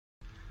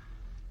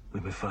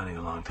We've been fighting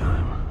a long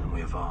time, and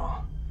we have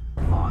all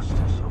lost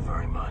so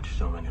very much,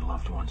 so many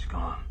loved ones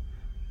gone.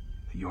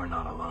 But you are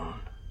not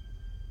alone.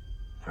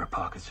 There are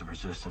pockets of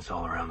resistance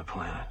all around the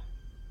planet.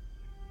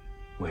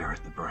 We are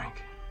at the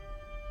brink.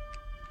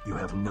 You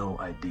have no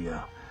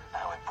idea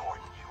how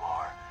important you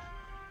are.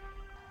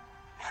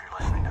 If you're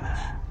listening to this,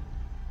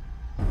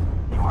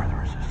 you are the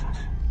resistance.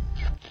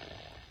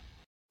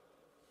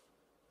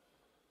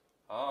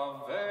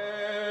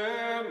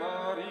 Ave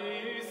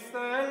Maria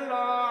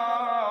Stella,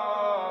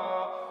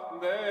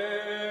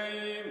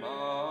 Dei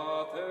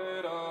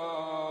Mater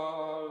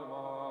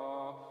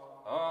Alma,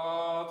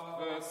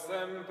 atque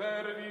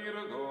semper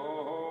Virgo,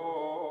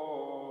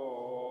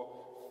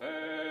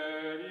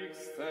 Felix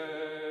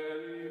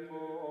Steli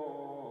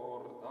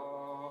porta.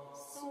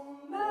 Sum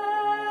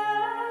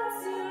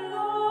mensi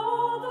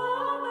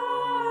lodame,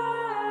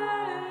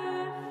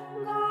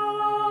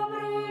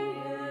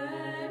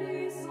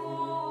 Gabrieli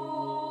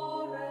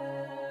sore,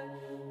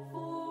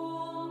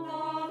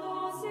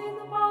 fundados in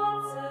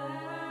pace,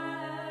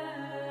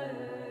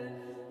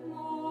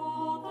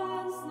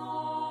 mutans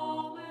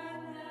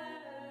nomen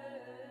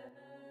enes.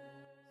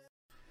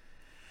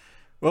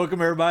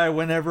 Welcome, everybody,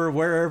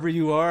 wherever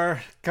you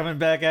are. Coming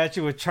back at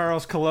you with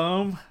Charles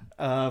Colomb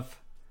of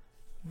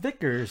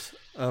Vicars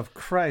of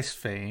Christ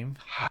fame.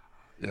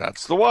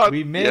 That's the one.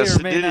 We may Yes,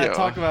 or may indeed. not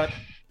talk about...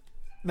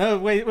 No,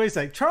 wait a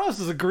sec. Charles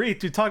has agreed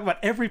to talk about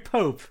every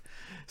pope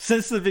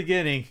since the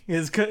beginning,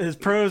 his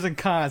pros and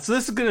cons. So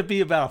this is going to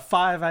be about a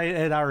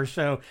 5-8 hour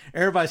show.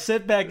 Everybody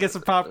sit back, get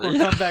some popcorn,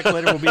 come back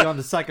later. We'll be on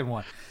the second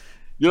one.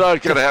 You're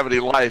not going to have any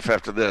life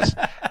after this.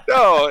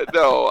 No,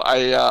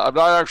 I'm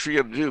not actually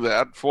going to do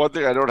that. For one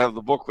thing, I don't have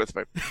the book with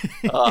me.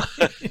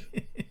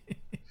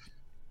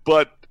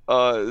 But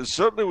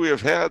certainly we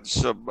have had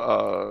some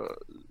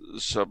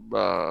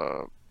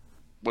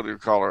what do you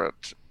call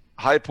it,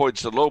 high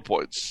points and low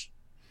points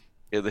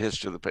in the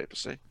history of the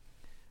papacy.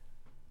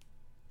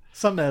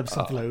 Some ebbs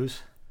and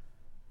flows.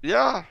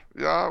 Yeah,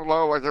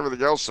 well, like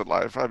everything else in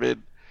life. I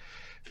mean,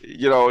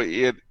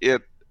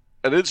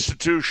 an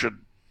institution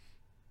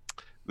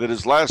that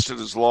has lasted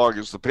as long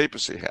as the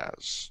papacy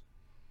has,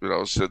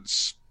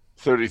 since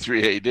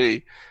 33 AD,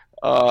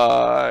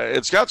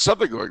 it's got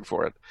something going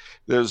for it.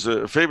 There's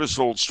a famous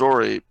old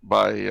story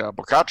by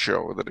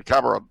Boccaccio in the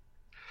Decameron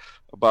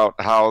about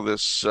how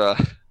this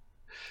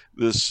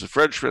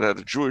Frenchman had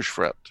a Jewish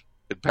friend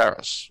in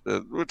Paris.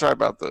 We're talking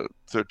about the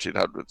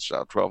 1300s,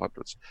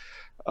 1200s.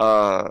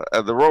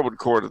 And the Roman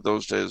court in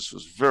those days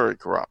was very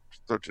corrupt,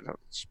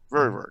 1300s,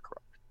 very, very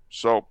corrupt.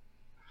 So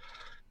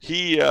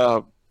he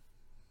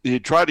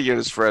tried to get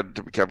his friend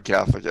to become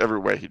Catholic every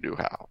way he knew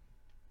how.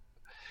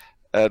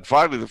 And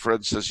finally the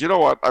friend says, you know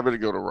what, I'm going to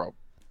go to Rome.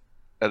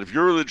 And if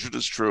your religion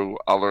is true,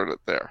 I'll learn it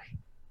there. He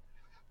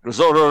goes,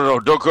 oh, no,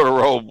 don't go to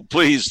Rome.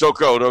 Please, don't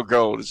go.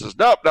 And he says,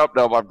 nope,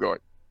 I'm going.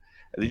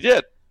 And he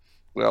did.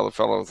 Well, the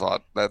fellow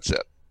thought, that's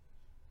it.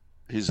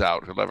 He's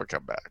out. He'll never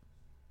come back.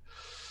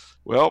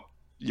 Well,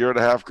 a year and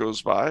a half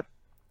goes by,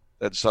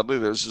 and suddenly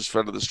there's this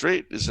friend of the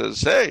street. He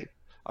says, hey,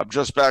 I'm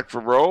just back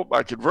from Rome.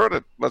 I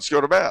converted. Let's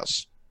go to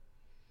Mass.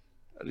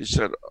 And he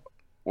said,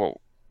 well,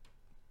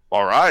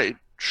 all right,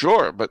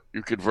 sure, but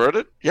you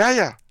converted?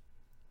 Yeah.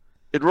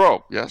 In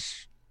Rome,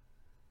 yes.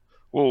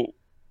 Well,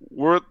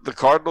 weren't the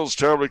cardinals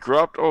terribly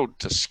corrupt? Oh,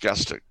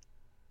 disgusting.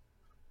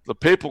 The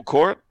papal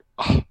court?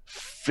 Oh,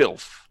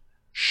 filth.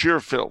 Sheer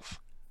filth.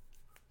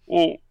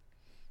 Well,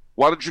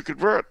 why did you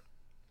convert?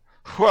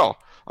 Well,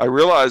 I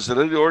realized that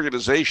any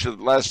organization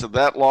that lasted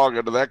that long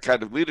under that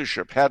kind of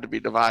leadership had to be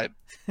divine.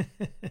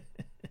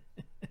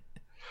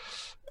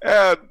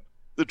 And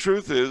the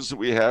truth is that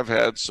we have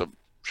had some,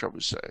 shall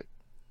we say,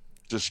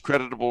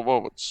 discreditable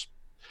moments.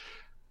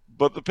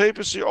 But the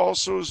papacy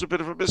also is a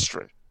bit of a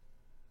mystery.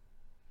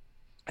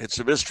 It's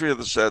a mystery in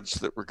the sense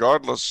that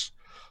regardless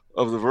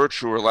of the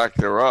virtue or lack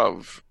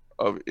thereof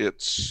of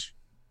its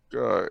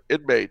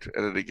inmate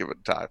at any given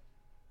time,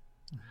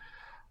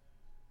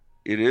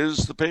 it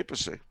is the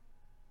papacy.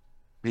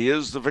 He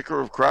is the vicar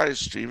of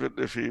Christ, even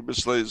if he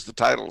mislays the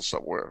title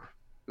somewhere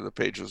in the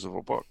pages of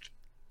a book.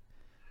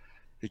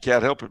 He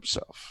can't help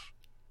himself.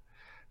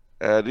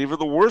 And even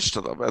the worst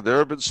of them, and there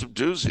have been some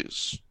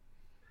doozies,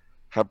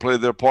 have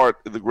played their part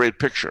in the great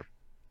picture,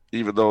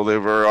 even though they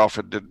very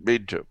often didn't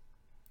mean to.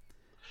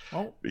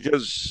 Oh,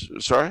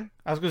 Sorry?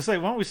 I was going to say,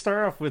 why don't we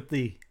start off with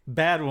the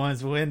bad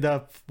ones? We'll end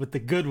up with the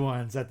good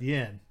ones at the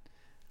end.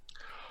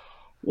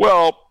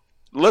 Well,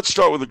 let's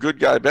start with the good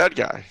guy, bad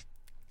guy.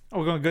 Oh,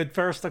 we're going good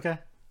first? Okay.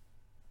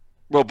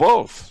 Well,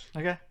 both.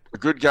 Okay. A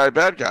good guy,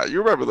 bad guy. You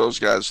remember those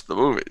guys in the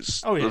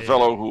movies. Oh, yeah. The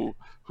fellow who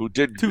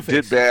did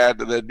Two-Face.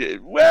 bad and then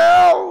did,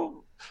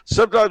 well,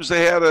 sometimes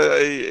they had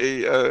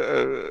they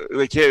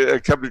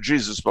come to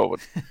Jesus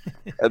moment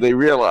and they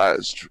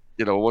realized,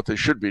 what they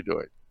should be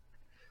doing.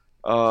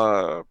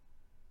 And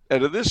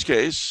in this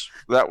case,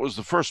 that was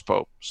the first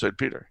Pope, St.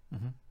 Peter.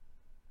 Mm-hmm.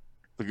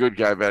 The good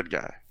guy, bad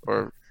guy,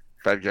 or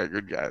bad guy,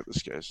 good guy in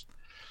this case.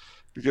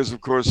 Because,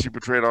 of course, he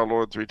betrayed our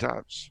Lord 3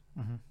 times.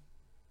 Mm-hmm.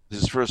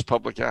 His first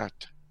public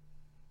act.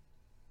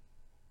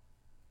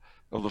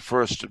 of the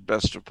first and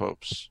best of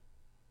popes,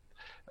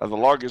 and the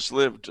longest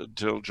lived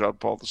until John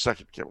Paul II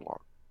came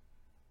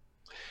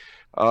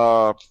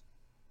along.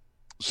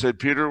 St.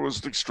 Peter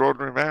was an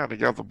extraordinary man. He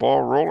got the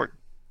ball rolling.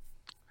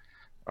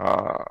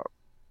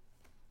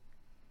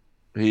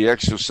 He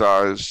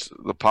exercised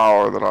the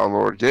power that our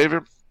Lord gave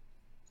him.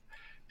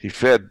 He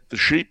fed the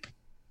sheep.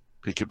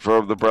 He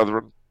confirmed the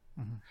brethren.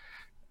 Mm-hmm.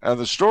 And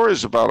the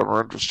stories about him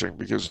are interesting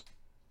because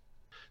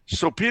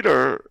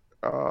Peter,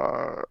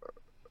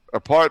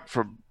 apart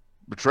from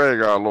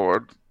betraying our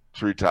Lord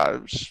 3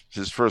 times,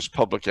 his first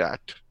public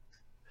act,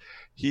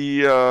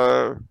 he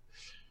allowed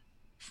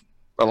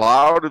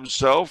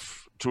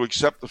himself to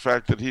accept the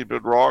fact that he had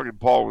been wrong and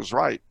Paul was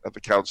right at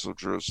the Council of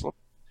Jerusalem.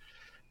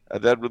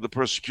 And then when the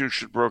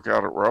persecution broke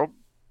out at Rome,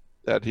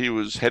 and he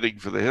was heading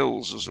for the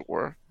hills, as it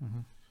were,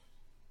 mm-hmm.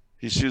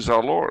 he sees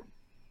our Lord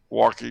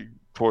walking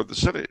toward the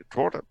city,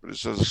 toward him. And he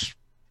says,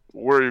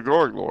 "Where are you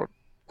going, Lord?"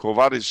 "Quo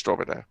vadis,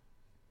 Domine?"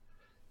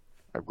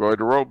 "I'm going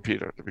to Rome,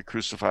 Peter, to be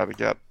crucified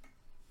again."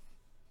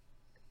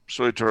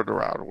 So he turned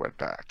around and went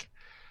back.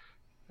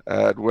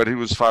 And when he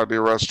was finally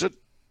arrested,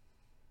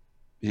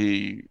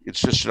 he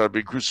insisted on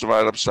being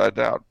crucified upside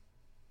down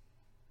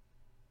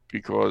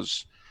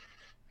because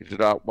he did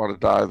not want to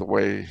die the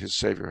way his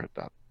Savior had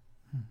done.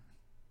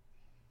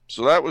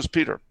 So that was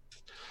Peter,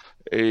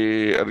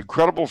 an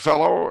incredible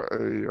fellow,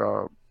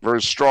 a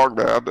very strong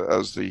man,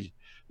 as the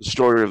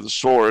story of the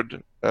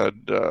sword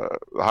and the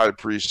high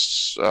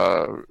priest's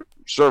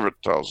servant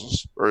tells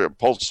us, very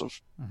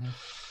impulsive. Mm-hmm.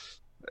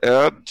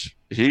 And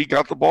he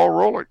got the ball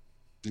rolling.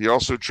 He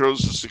also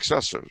chose a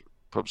successor,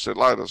 Pope St.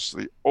 Linus,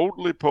 the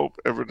only pope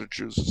ever to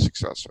choose a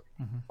successor,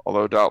 mm-hmm.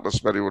 although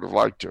doubtless many would have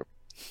liked to.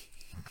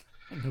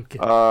 Okay.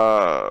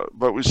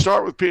 But we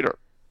start with Peter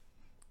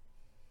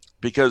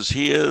because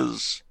he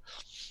is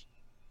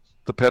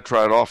the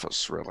Petrine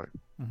office, really.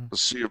 Mm-hmm. The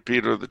See of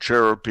Peter, the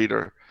Chair of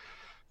Peter,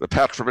 the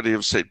patrimony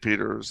of St.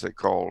 Peter, as they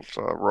called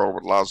Rome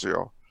and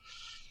Lazio.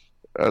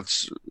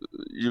 That's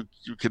you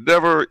can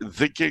never, in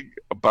thinking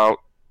about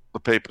the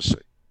papacy,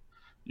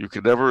 you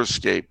can never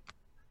escape,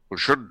 or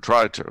shouldn't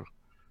try to,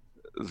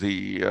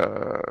 the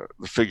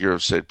figure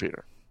of St.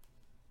 Peter.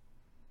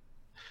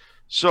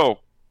 So,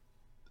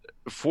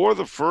 for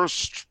the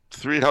first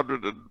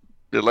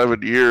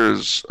 311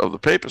 years of the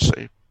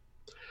papacy,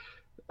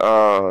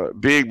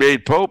 being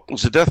made pope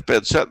was a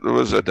deathbed sentence. It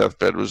was a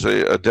deathbed. It was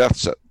a death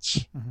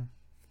sentence. Mm-hmm.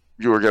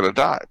 You were going to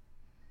die.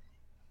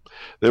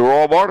 They were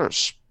all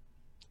martyrs.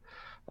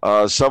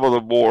 Some of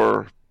them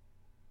more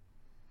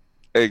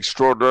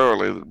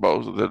extraordinarily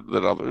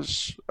than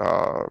others.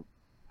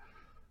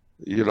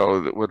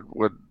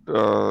 When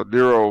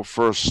Nero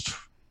first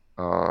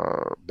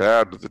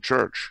banned the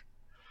church,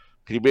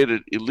 he made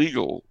it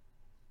illegal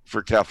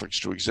for Catholics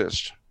to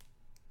exist.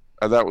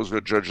 And that was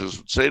what judges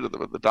would say to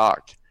them in the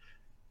dock.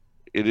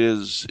 It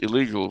is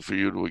illegal for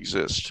you to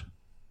exist.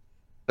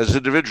 As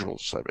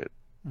individuals, I mean.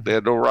 Mm-hmm. They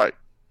had no right.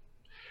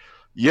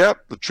 Yet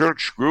the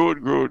church grew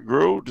and grew and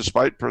grew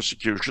despite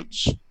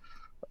persecutions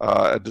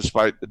and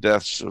despite the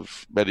deaths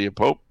of many a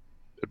pope.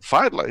 And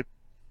finally,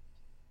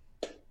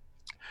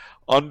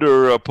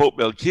 under Pope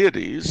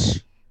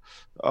Melchiades,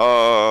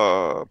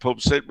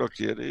 Pope St.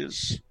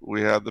 Melchiades,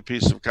 we had the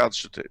Peace of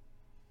Constantine.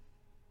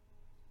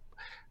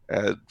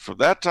 And from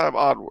that time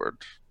onward,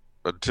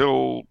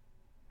 until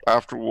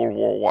after World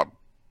War I,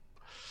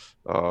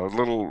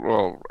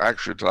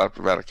 actually until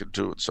after Vatican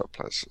II in some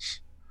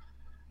places,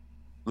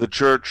 the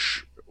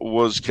church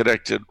was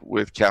connected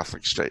with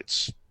Catholic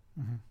states.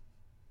 Mm-hmm.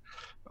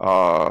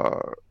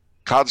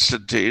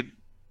 Constantine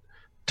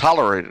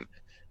tolerated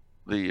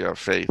the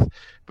faith,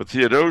 but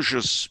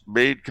Theodosius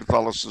made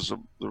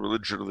Catholicism the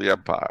religion of the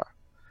empire,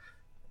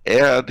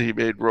 and he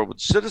made Roman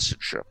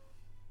citizenship,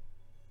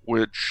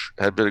 which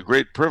had been a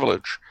great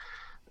privilege.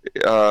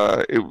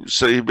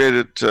 So he made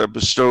it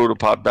bestowed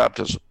upon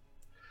baptism,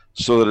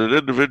 so that an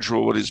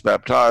individual, when he's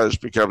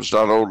baptized, becomes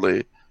not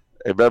only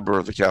a member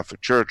of the Catholic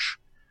Church,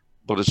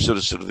 but a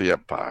citizen of the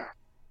empire.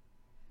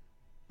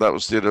 That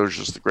was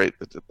Theodosius the Great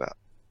that did that.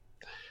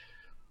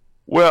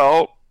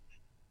 Well,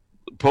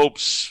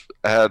 popes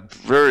had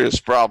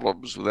various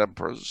problems with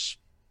emperors,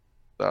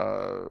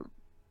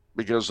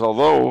 because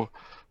although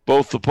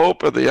both the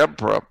Pope and the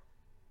Emperor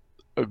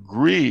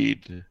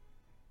agreed,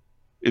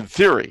 in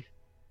theory,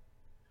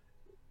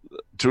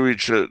 to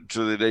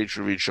the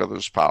nature of each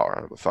other's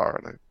power and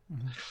authority,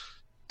 mm-hmm.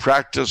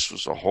 practice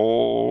was a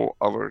whole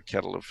other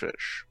kettle of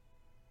fish.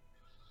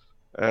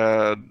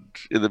 And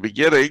in the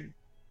beginning,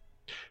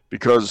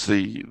 because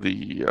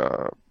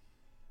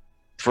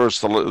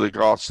first the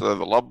Goths and then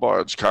the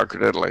Lombards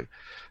conquered Italy,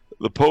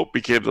 the Pope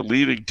became the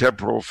leading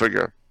temporal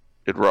figure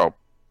in Rome.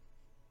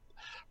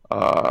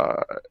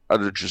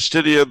 Under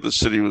Justinian, the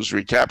city was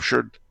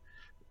recaptured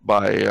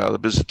by the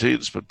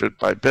Byzantines, but bit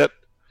by bit,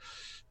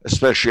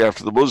 especially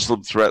after the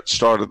Muslim threat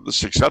started in the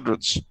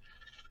 600s.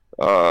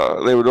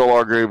 They were no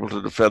longer able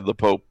to defend the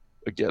Pope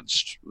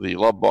against the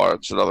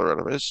Lombards and other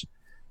enemies.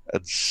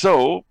 And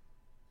so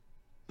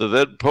the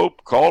then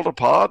Pope called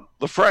upon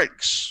the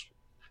Franks,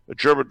 a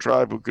German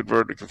tribe who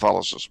converted to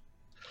Catholicism.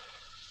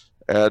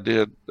 And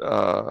in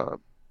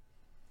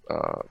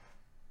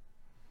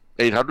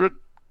 800,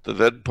 the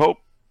then Pope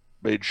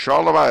made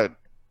Charlemagne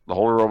the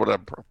Holy Roman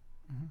Emperor.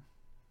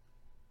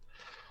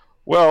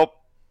 Well,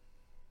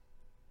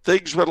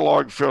 things went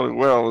along fairly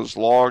well as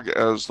long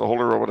as the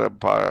Holy Roman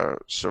Empire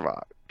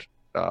survived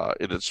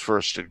in its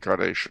first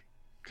incarnation,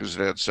 because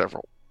it had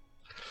several.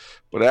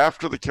 But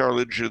after the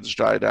Carolingians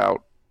died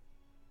out,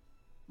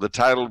 the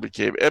title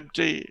became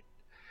empty.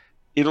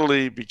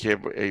 Italy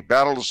became a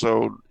battle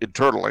zone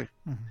internally.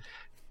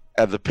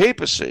 And the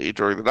papacy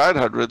during the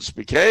 900s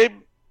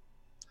became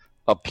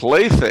a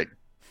plaything.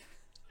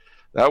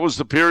 That was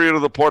the period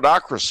of the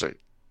pornocracy,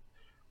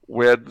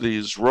 when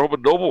these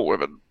Roman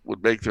noblewomen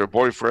would make their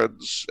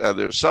boyfriends and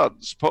their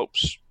sons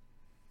popes.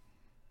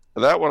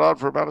 And that went on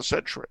for about a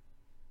century.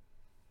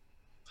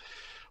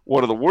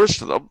 One of the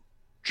worst of them,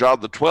 John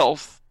the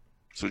 12th,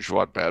 since you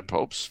want bad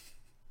popes,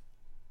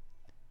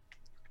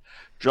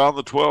 John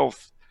the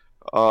 12th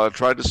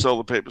tried to sell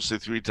the papacy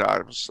 3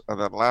 times and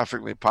then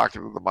laughingly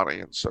pocketed the money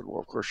and said, well,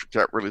 of course, you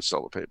can't really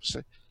sell the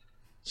papacy.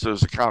 So he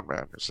was a con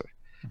man, you see.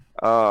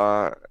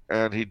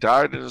 And he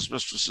died in his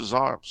mistress's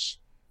arms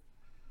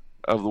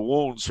of the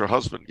wounds her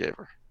husband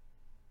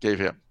gave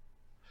him.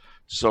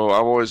 So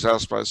I've always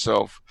asked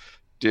myself,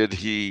 did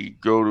he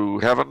go to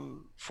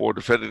heaven for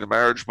defending the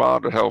marriage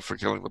bond or hell for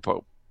killing the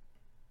Pope?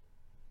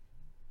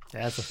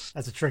 Yeah, that's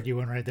a tricky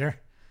one right there.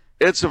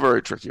 It's a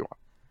very tricky one.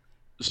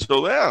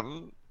 So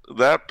then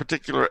that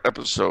particular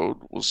episode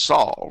was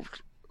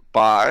solved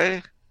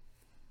by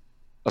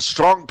a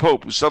strong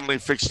Pope who suddenly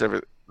fixed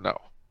everything. No.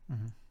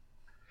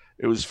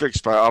 It was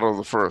fixed by Otto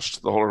I,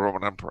 the Holy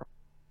Roman Emperor.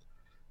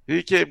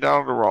 He came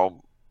down to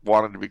Rome,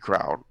 wanted to be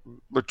crowned,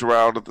 looked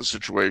around at the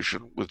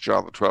situation with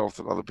John the 12th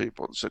and other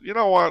people and said, you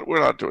know what, we're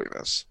not doing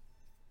this.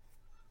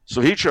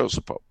 So he chose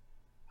a Pope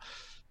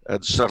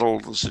and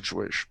settled the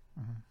situation.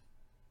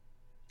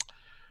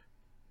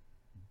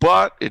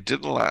 But it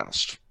didn't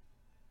last.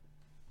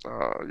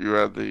 You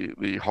had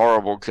the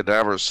horrible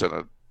cadaver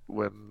synod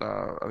when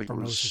I think it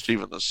was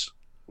Stephenus.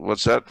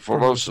 What's that?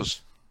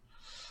 Formosus,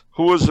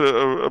 who was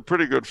a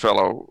pretty good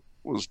fellow,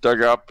 was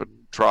dug up and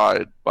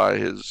tried by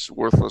his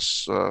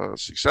worthless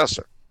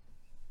successor.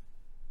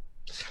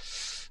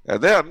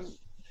 And then,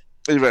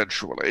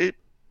 eventually,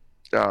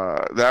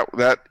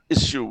 that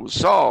issue was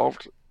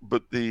solved,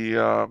 but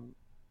the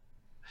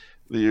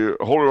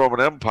Holy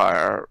Roman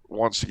Empire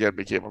once again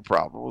became a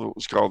problem. It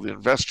was called the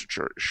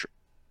investiture issue.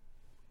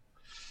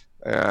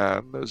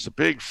 And there's a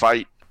big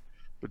fight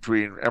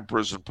between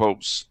emperors and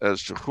popes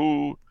as to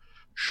who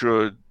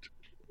should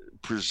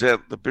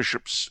present the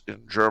bishops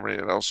in Germany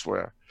and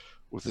elsewhere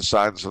with the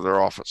signs of their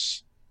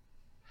office.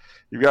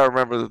 You've got to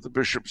remember that the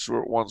bishops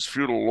were at once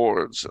feudal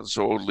lords and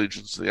so owed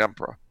allegiance to the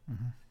emperor,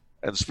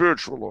 and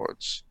spiritual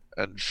lords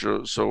and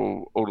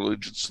so owed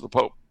allegiance to the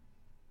Pope.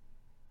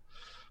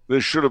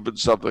 This should have been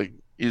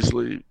something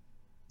easily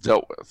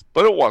dealt with,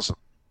 but it wasn't.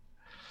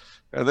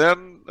 And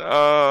then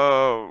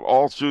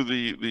all through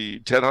the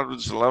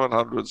 1000s and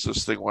 1100s,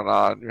 this thing went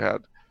on. You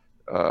had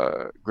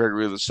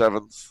Gregory the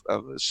Seventh,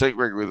 Saint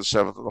Gregory the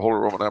Seventh, and the Holy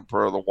Roman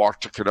Emperor, the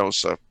walk to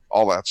Canossa,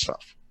 all that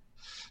stuff.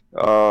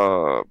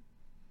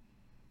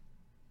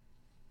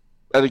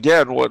 And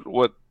again,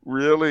 what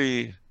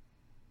really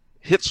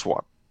hits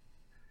one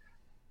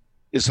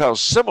is how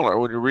similar,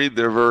 when you read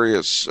their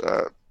various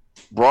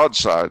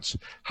broadsides,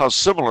 how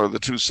similar the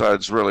two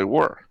sides really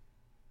were.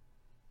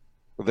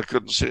 But they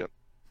couldn't see it.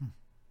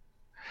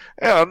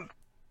 And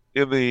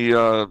in the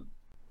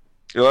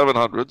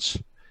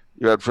 1100s,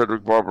 you had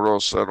Frederick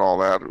Barbarossa and all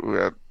that, who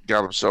had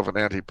got himself an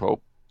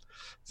anti-pope.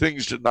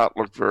 Things did not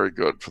look very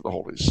good for the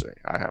Holy See,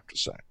 I have to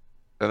say.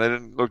 And they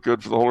didn't look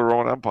good for the Holy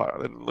Roman Empire.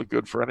 They didn't look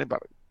good for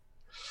anybody.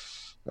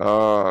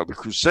 The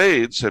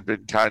Crusades had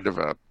been kind of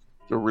a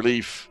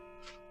relief,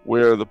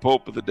 where the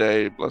Pope of the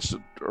day, Blessed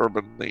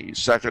Urban II,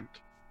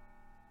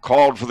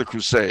 called for the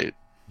crusade,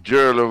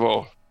 Dieu le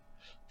veut,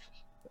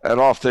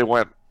 and off they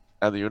went.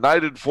 And the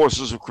united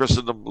forces of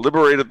Christendom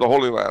liberated the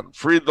Holy Land,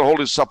 freed the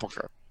Holy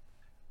Sepulchre,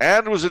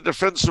 and was in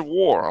defensive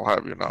war, I'll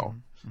have you know,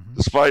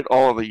 despite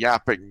all of the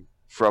yapping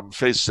from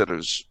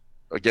face-sitters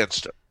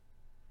against it.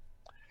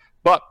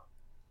 But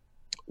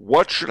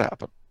what should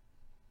happen?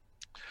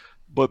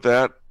 But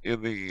that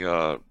in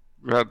the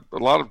we had a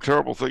lot of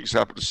terrible things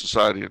happen to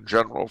society in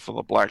general, from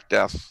the Black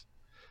Death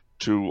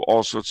to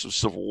all sorts of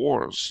civil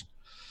wars.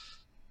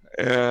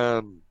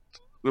 And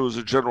there was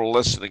a general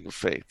lessening of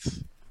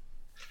faith.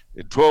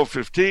 In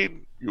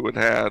 1215, you had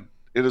had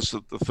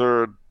Innocent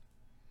III,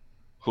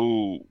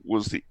 who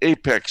was the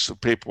apex of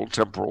papal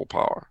temporal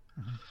power.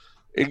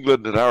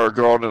 England and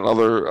Aragon and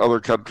other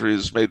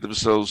countries made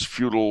themselves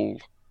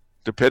feudal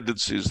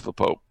dependencies of the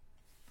Pope.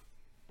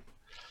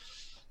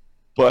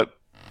 But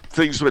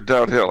things went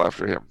downhill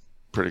after him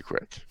pretty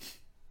quick,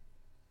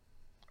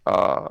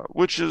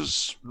 which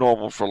is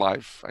normal for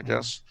life, I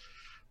guess.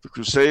 The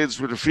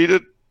Crusades were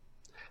defeated.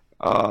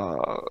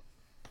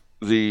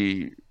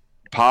 The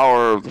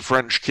power of the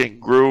French king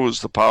grew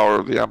as the power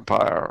of the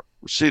empire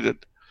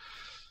receded.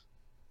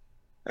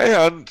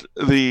 And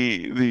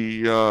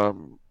the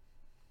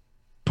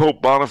Pope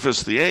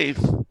Boniface VIII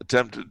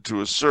attempted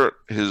to assert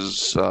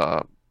his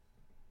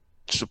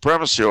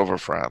supremacy over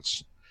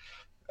France,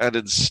 and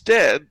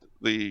instead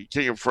the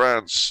King of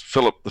France,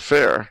 Philip the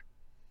Fair,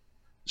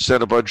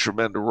 sent a bunch of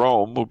men to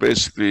Rome who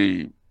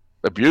basically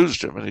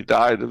abused him, and he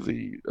died of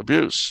the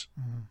abuse.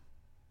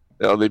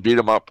 They beat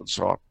him up and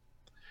so on.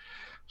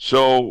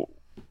 So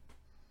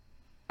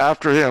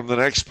after him, the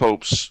next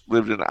popes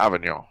lived in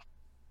Avignon,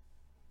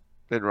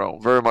 in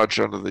Rome, very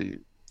much under the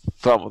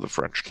thumb of the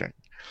French king.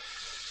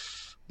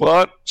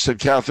 But St.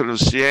 Catherine of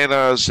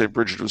Siena, St.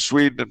 Bridget of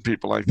Sweden, and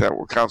people like that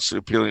were constantly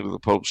appealing to the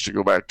popes to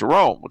go back to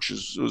Rome, which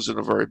was in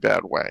a very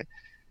bad way.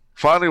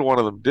 Finally, one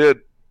of them did,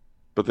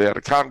 but they had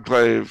a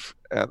conclave,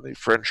 and the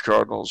French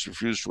cardinals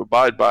refused to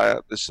abide by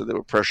it. They said they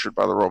were pressured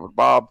by the Roman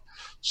mob.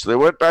 So they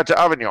went back to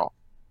Avignon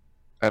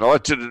and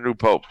elected a new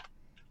pope.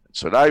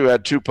 So now you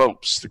had two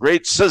popes, the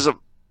great schism.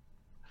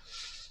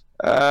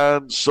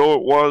 And so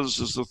it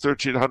was as the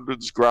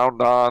 1300s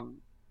ground on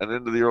and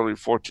into the early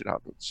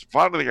 1400s.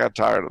 Finally, they got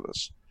tired of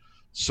this.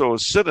 So a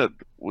synod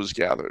was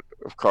gathered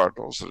of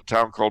cardinals at a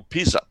town called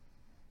Pisa.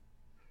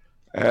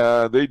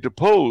 And they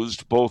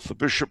deposed both the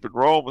bishop in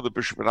Rome and the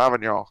bishop in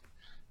Avignon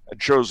and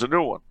chose a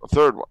new one, a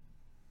third one.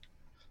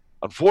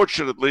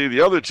 Unfortunately, the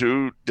other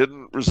two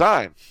didn't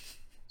resign.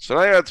 So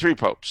now you had three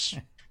popes.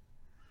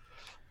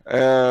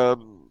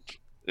 And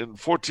in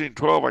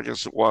 1412, I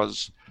guess it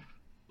was,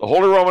 the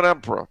Holy Roman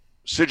Emperor,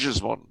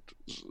 Sigismund,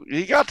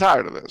 he got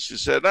tired of this. He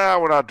said,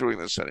 we're not doing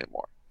this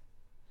anymore.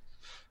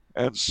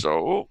 And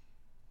so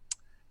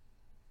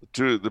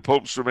the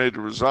popes were made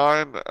to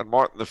resign, and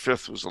Martin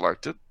V was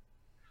elected.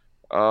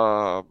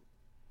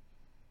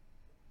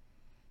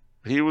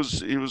 He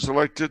was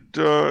elected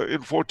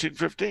in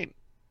 1415.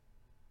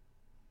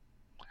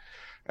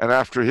 And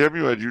after him,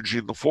 you had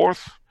Eugene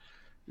IV.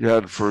 You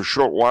had, for a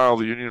short while,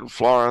 the Union of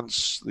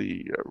Florence,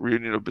 the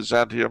reunion of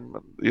Byzantium,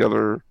 and the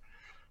other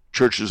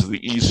churches of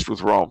the East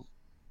with Rome.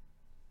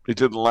 It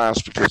didn't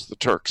last because of the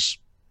Turks.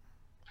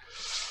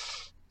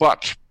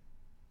 But,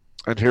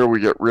 and here we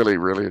get really,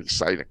 really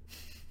exciting.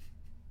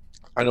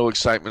 I know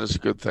excitement is a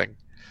good thing.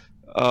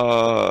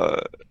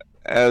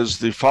 As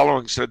the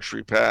following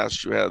century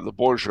passed, you had the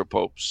Borgia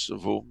popes,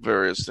 of whom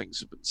various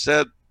things have been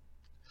said.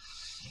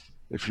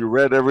 If you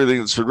read everything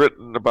that's been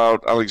written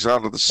about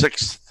Alexander VI,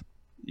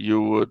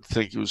 you would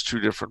think it was two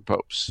different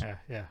popes.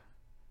 Yeah.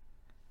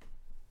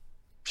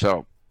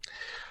 So,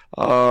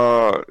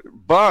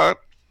 but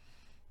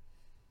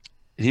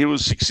he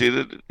was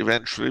succeeded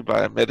eventually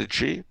by a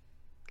Medici,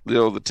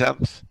 Leo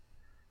X,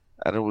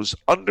 and it was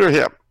under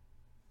him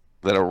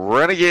that a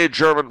renegade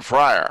German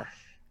friar,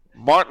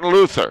 Martin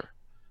Luther,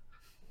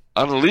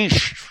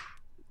 unleashed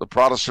the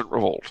Protestant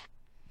revolt,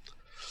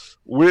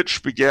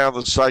 which began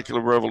the cycle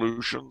of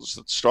revolutions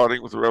that,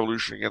 starting with the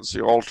revolution against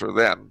the altar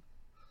then,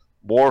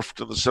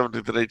 morphed in the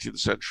 17th and 18th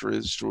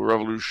centuries to a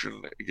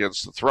revolution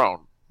against the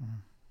throne. Mm-hmm.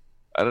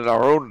 And in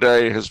our own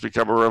day has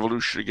become a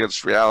revolution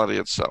against reality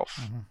itself.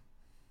 Mm-hmm.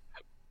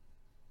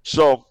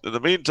 So, in the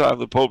meantime,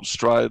 the popes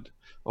tried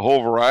a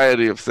whole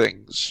variety of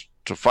things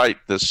to fight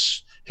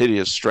this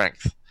hideous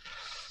strength,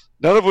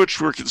 none of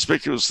which were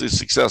conspicuously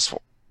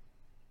successful.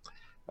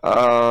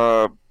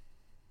 After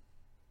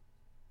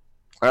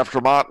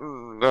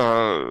Martin,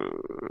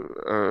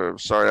 after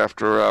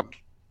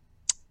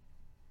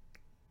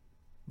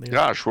Leo.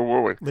 Gosh, where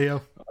were we?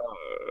 Leo.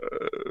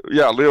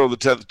 Leo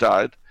X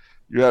died.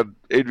 You had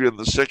Adrian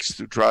VI,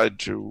 who tried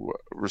to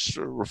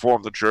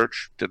reform the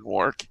church. Didn't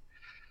work.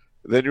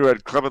 Then you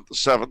had Clement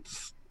VII,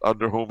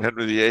 under whom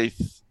Henry VIII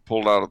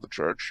pulled out of the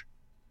church.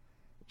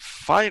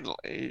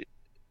 Finally,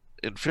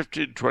 in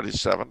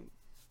 1527,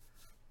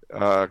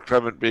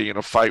 Clement being in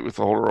a fight with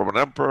the Holy Roman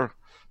Emperor,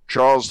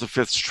 Charles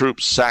V's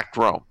troops sacked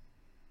Rome.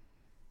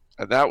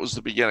 And that was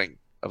the beginning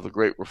of the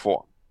Great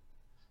Reform.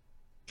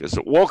 Because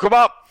it woke them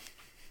up.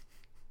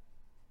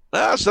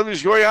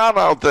 Something's going on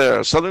out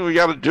there, something we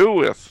got to do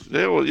with.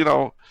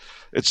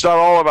 It's not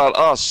all about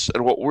us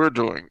and what we're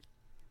doing.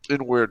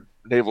 Inward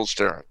navel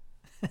staring.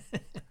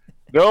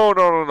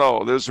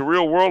 No. There's a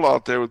real world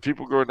out there with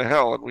people going to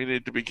hell, and we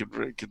need to be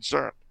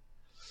concerned.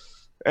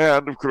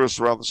 And, of course,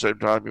 around the same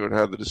time, you would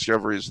have the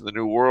discoveries in the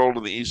New World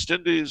in the East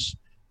Indies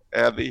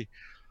and the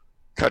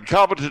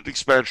concomitant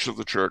expansion of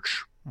the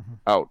church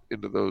out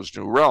into those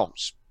new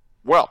realms.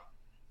 Well,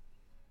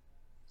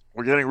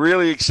 we're getting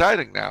really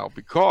exciting now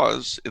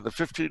because in the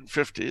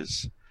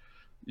 1550s,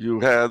 you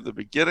had the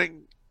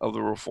beginning of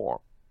the Reform,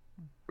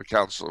 the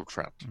Council of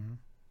Trent. Mm-hmm.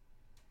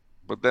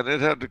 But then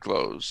it had to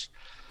close.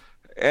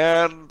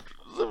 And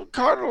the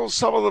cardinals,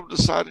 some of them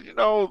decided,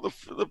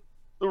 the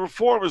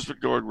Reform has been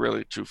going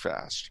really too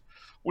fast.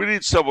 We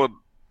need someone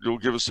who will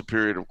give us a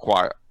period of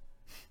quiet.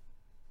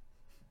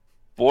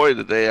 Boy,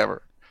 did they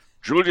ever.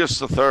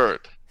 Julius III.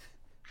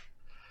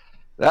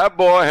 That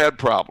boy had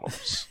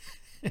problems.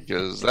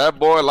 Because that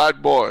boy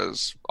liked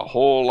boys a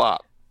whole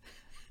lot.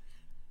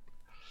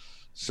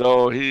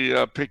 So he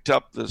picked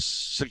up this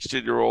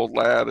 16-year-old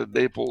lad in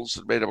Naples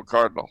and made him a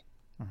cardinal.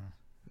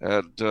 Mm-hmm.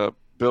 And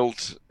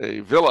built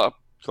a villa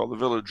called the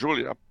Villa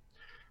Giulia,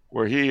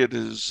 where he and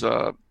his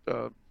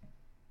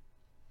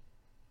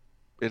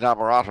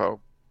Innamorato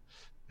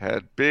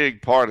had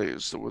big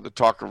parties that were the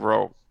talk of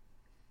Rome.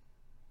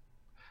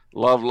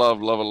 Love,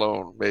 love, love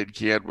alone made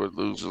King Edward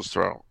lose his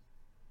throne.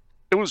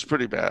 It was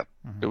pretty bad.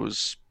 It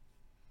was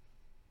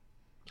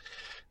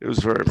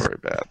very, very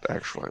bad,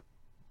 actually.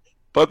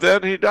 But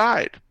then he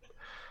died.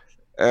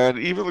 And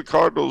even the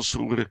cardinals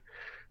who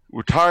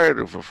were tired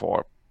of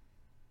reform,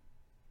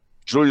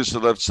 Julius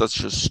had left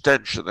such a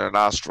stench in their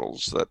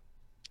nostrils that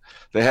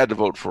they had to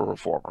vote for a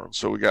reformer. And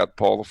so we got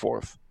Paul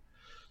IV.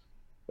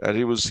 And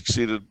he was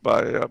succeeded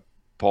by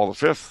Paul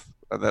V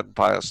and then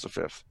Pius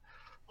V,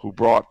 who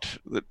brought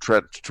the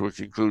Trent to a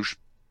conclusion.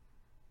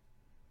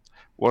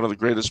 One of the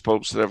greatest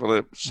popes that ever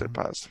lived, St.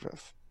 Pius V.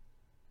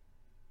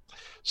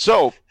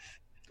 So,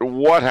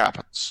 what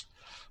happens?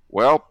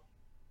 Well,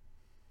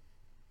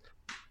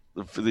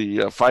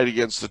 the fight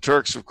against the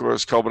Turks, of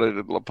course,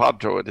 culminated in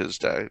Lepanto in his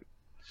day.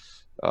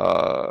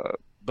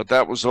 But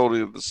that was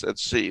only at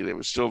sea. They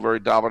were still very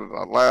dominant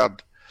on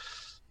land.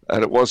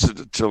 And it wasn't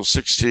until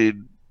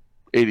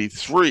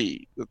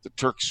 1683 that the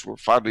Turks were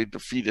finally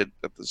defeated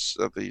at the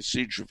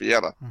siege of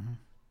Vienna.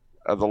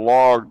 And the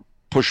long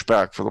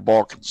pushback for the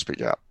Balkans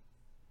began.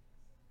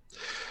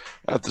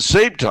 At the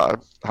same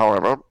time,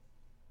 however,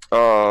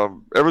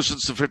 ever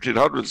since the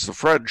 1500s, the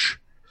French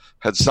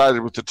had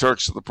sided with the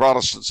Turks and the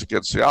Protestants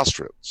against the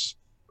Austrians.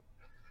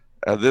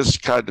 And this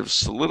kind of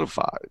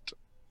solidified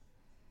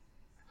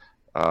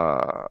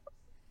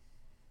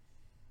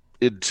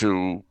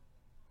into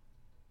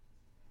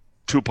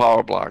two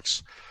power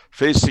blocks,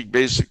 facing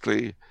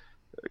basically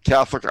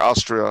Catholic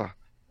Austria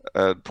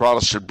and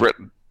Protestant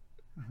Britain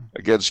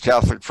against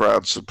Catholic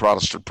France and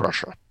Protestant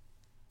Prussia.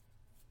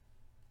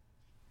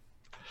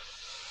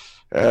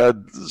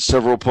 And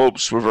several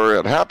popes were very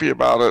unhappy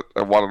about it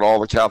and wanted all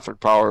the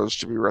Catholic powers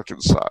to be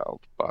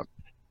reconciled. But it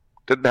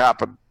didn't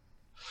happen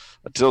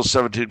until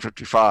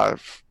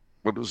 1755,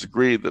 when it was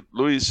agreed that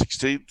Louis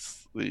XVI,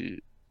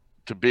 he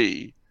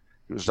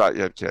was not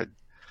yet king,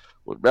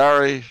 would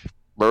marry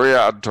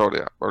Maria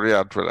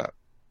Antoinette.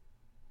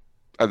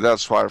 And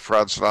that's why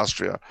France and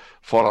Austria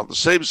fought on the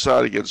same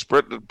side against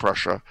Britain and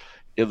Prussia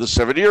in the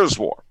 7 Years'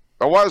 War.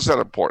 Now, why is that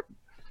important?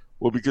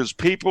 Well, because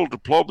papal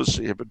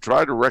diplomacy had been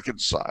trying to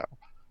reconcile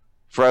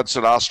France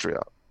and Austria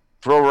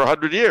for over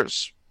 100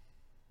 years.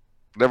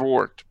 Never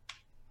worked.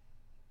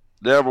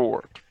 Never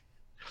worked.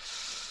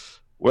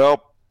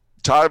 Well,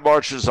 time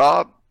marches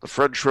on, the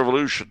French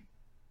Revolution,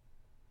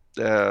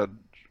 and,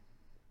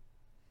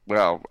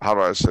 well, how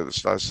do I say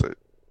this nicely?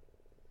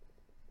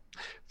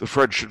 The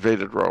French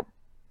invaded Rome,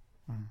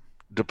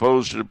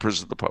 deposed and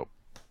imprisoned the Pope.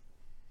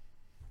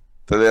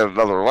 Then they had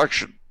another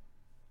election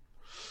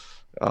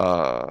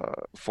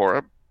for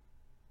him.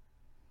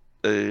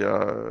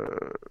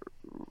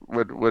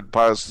 When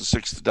Pius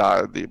VI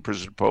died, the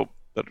imprisoned Pope,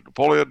 then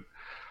Napoleon,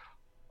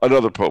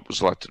 another Pope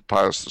was elected,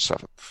 Pius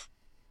VII.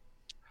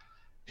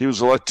 He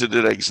was elected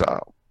in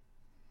exile,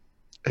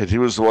 and he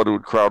was the one who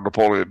would crown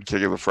Napoleon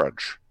king of the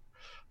French.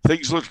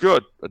 Things looked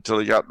good until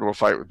he got into a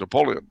fight with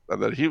Napoleon,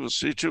 and then he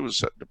too was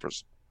sent into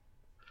prison.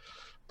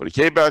 But he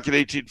came back in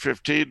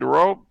 1815 to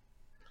Rome,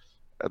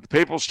 and the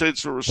Papal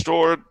States were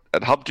restored,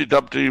 and Humpty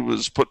Dumpty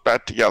was put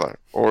back together,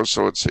 or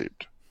so it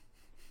seemed.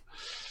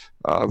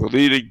 The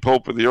leading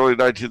pope in the early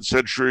 19th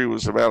century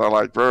was a man I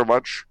liked very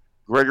much,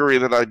 Gregory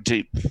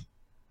XIX.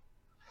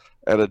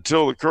 And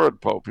until the current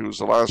pope, he was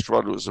the last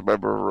one who was a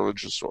member of a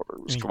religious order.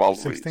 It was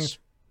Camaldolese.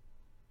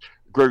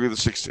 Gregory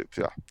XVI,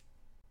 yeah.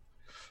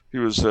 He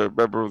was a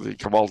member of the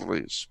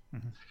Camaldolese.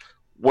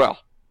 Well,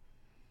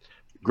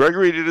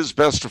 Gregory did his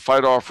best to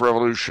fight off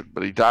revolution,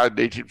 but he died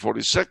in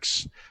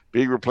 1846,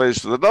 being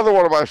replaced with another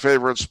one of my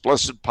favorites,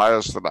 Blessed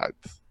Pius IX,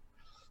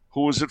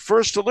 who was at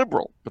first a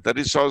liberal, but then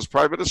he saw his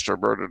prime minister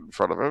murdered in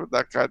front of him, and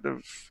that kind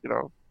of,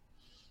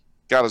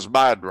 got his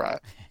mind right.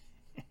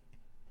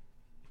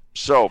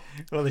 So,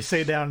 well, they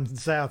say down in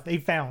the South, they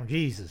found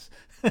Jesus.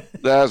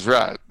 That's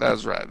right.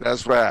 That's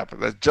what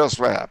happened. That's just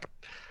what happened.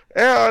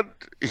 And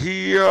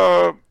he,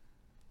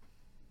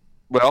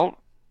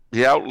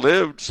 he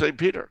outlived St.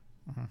 Peter.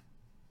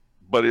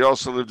 But he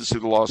also lived to see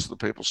the loss of the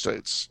Papal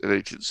States in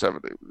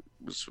 1870,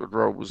 when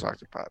Rome was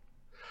occupied.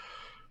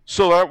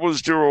 So that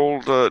was dear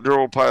old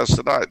Pius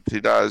IX. He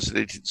dies in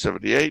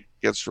 1878,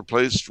 gets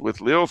replaced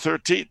with Leo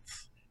XIII,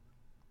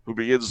 who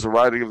begins the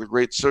writing of the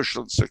great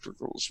social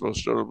encyclicals,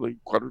 most notably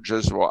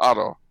Quadragesimo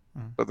Anno,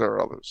 but there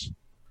are others.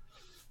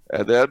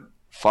 And then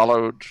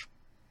followed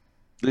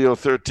Leo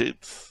XIII.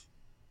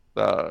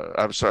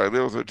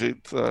 Leo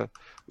XIII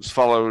was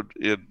followed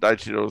in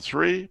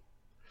 1903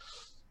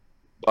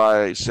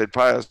 by St.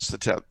 Pius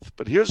X.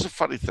 But here's the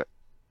funny thing.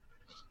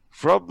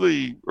 From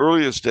the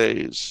earliest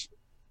days,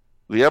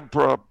 the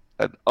emperor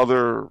and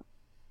other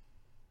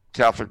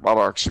Catholic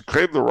monarchs had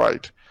claimed the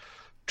right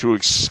to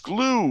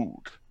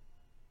exclude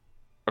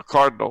a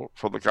cardinal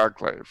from the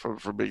conclave, from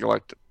being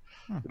elected.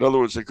 In other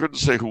words, they couldn't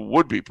say who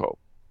would be pope,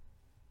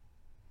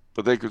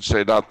 but they could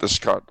say, not this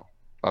cardinal,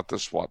 not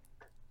this one.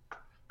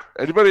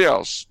 Anybody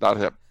else, not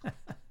him.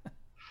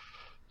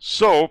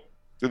 So,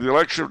 in the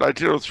election of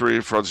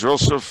 1903, Franz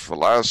Joseph, the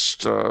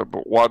last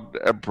but one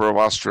emperor of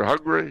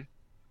Austria-Hungary,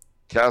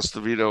 cast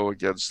the veto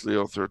against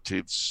Leo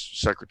XIII's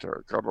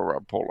secretary, Cardinal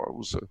Rampolla, who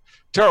was a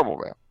terrible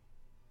man.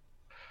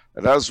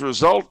 And as a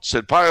result,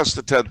 St. Pius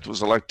X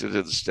was elected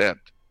instead.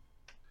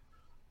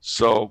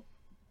 So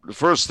the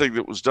first thing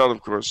that was done,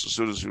 of course, as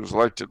soon as he was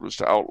elected, was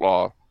to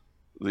outlaw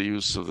the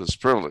use of this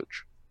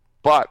privilege.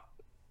 But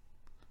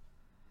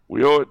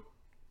we owe it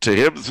to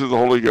him through the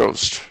Holy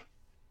Ghost,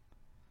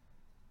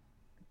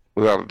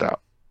 without a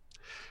doubt.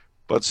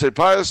 But St.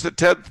 Pius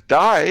X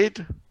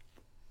died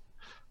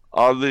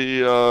on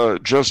the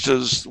just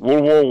as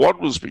World War I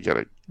was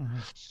beginning.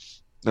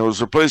 Mm-hmm. It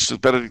was replaced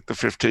with Benedict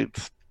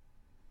XV,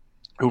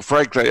 who,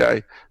 frankly,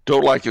 I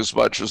don't like as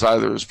much as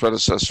either his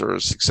predecessor or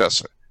his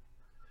successor.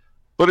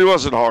 But he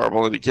wasn't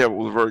horrible, and he came up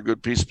with a very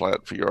good peace plan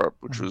for Europe,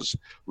 which was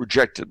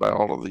rejected by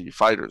all of the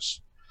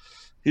fighters.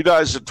 He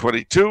dies in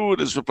 22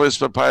 and is replaced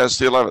by Pius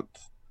XI,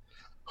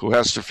 who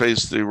has to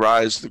face the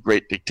rise of the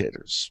great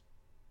dictators.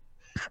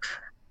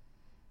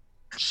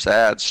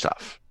 Sad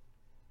stuff.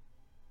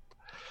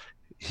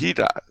 He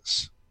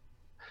dies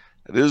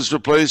and is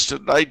replaced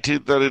in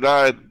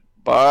 1939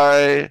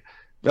 by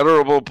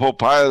Venerable Pope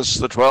Pius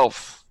XII,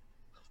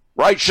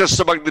 righteous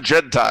among the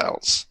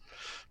Gentiles,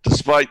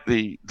 despite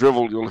the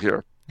drivel you'll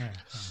hear.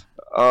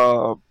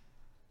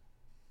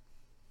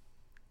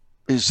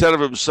 He said of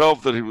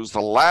himself that he was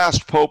the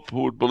last pope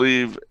who would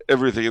believe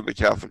everything in the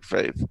Catholic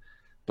faith,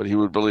 but he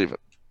would believe it.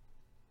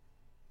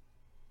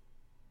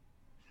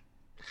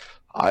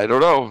 I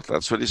don't know.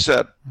 That's what he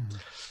said. Mm-hmm.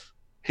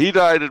 He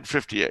died in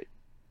 58.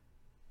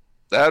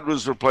 That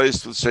was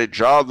replaced with St.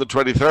 John the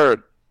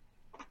 23rd.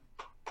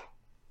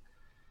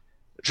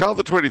 John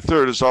the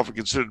 23rd is often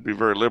considered to be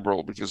very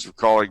liberal because of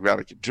calling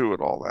Vatican II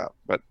and all that.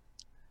 But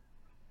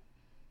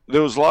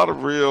there was a lot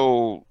of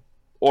real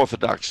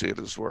orthodoxy in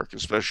his work,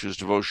 especially his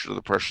devotion to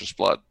the precious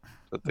blood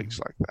and things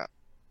like that.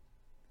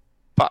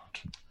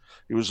 But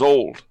he was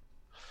old.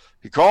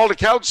 He called a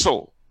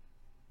council,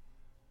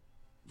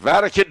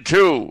 Vatican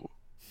II,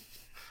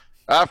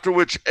 after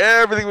which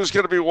everything was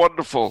going to be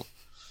wonderful.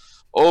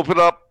 Open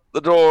up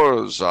the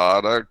doors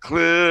on a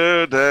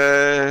clear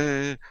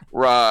day.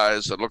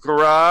 Rise and look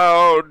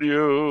around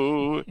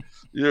you.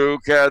 You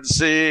can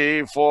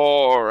see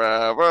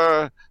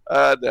forever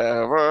and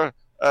ever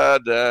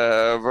and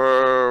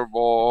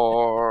evermore.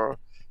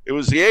 It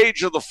was the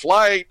age of the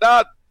flying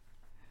nun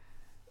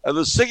and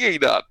the singing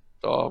nun.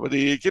 He'll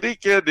be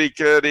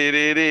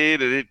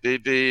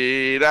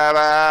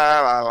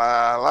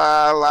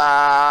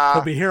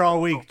here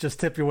all week. Just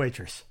tip your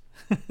waitress.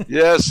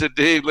 Yes,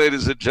 indeed,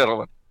 ladies and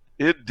gentlemen.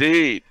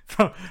 Indeed.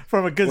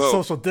 From a good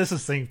social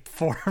distancing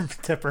form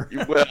tipper.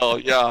 Well,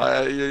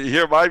 yeah, you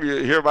hear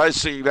my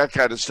singing that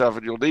kind of stuff,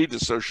 and you'll need to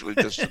socially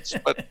distance.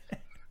 But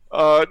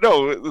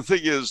no, the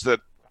thing is that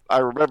I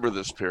remember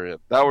this period.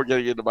 Now we're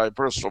getting into my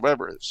personal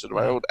memories and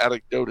my own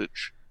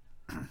anecdotage.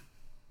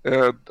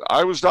 And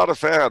I was not a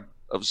fan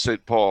of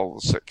St. Paul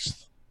VI.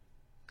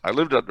 I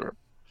lived under him.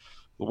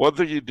 The one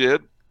thing he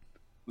did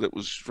that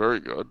was very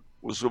good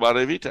was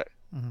Humanae Vitae,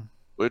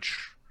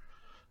 which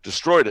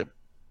destroyed him,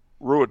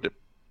 ruined him,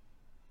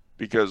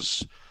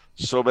 because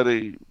so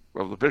many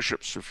of the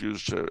bishops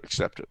refused to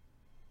accept it.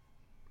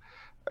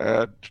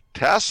 And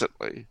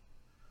tacitly,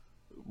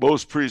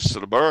 most priests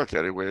in America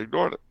anyway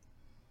ignored it.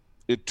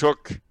 It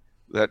took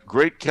that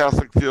great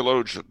Catholic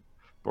theologian,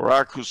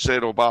 Barack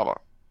Hussein Obama,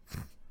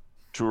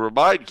 to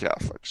remind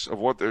Catholics of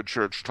what their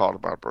church taught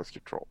about birth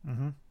control.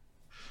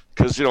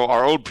 Because,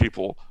 our own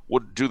people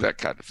wouldn't do that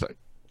kind of thing.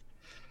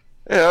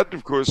 And,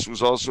 of course, it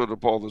was also under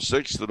Paul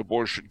VI that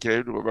abortion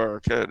came to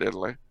America and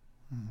Italy.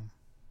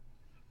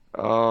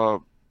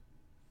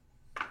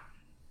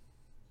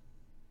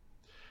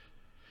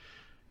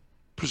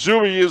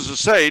 Presuming he is a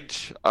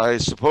saint, I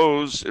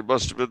suppose it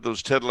must have been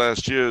those 10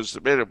 last years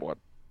that made him one.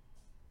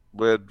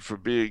 When,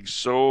 from being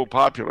so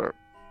popular,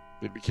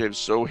 he became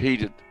so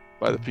hated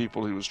by the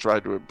people he was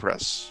trying to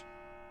impress.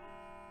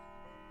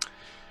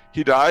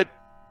 He died,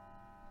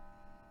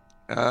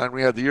 and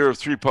we had the year of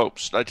 3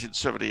 popes,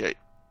 1978.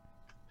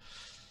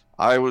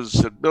 I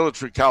was at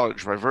military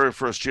college my very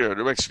first year,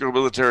 New Mexico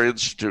Military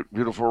Institute,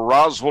 beautiful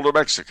Roswell, New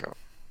Mexico.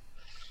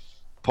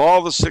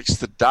 Paul VI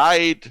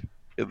died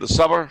in the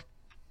summer.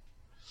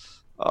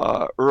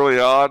 Early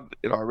on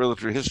in our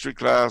military history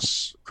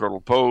class, Colonel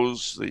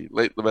Pose, the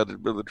late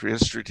lamented military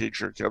history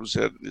teacher, comes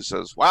in and he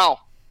says, "Wow,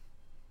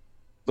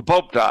 the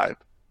Pope died."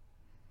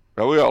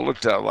 Now we all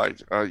looked at him like,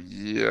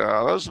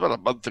 yeah, that was about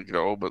a month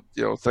ago, but,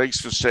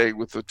 thanks for staying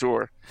with the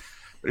tour.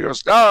 And he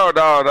goes, no.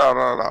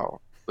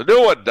 The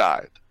new one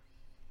died.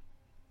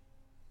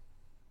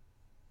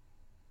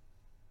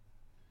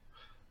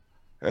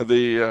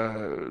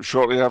 And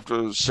shortly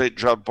after St.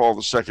 John Paul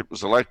II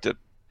was elected,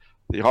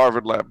 the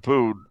Harvard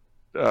Lampoon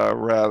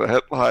ran a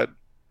headline,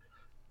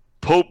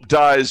 "Pope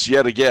dies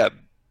yet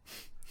again.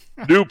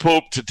 New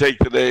Pope to take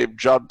the name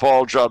John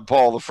Paul I."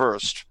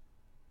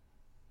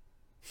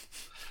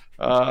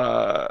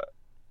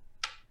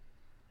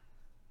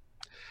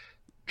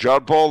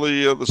 John Paul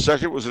II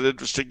was an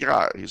interesting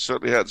guy. He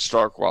certainly had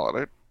star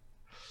quality.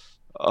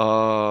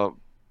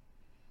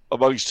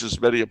 Amongst his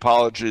many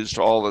apologies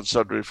to all and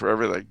sundry for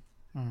everything,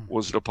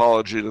 was an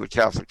apology to the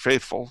Catholic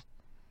faithful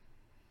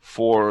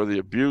for the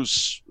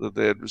abuse that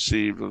they had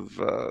received of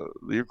the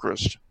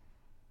Eucharist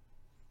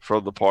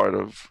from the part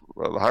of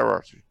the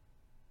hierarchy,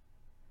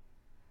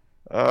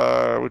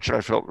 which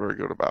I felt very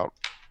good about.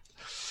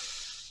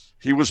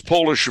 He was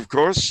Polish, of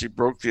course. He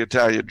broke the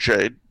Italian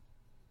chain.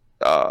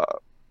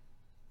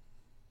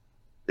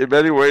 In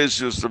many ways,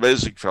 he was an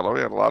amazing fellow.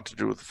 He had a lot to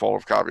do with the fall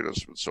of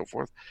communism and so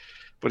forth.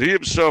 But he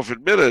himself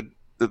admitted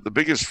that the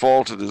biggest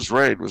fault in his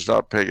reign was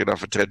not paying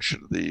enough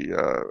attention to the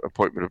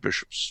appointment of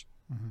bishops.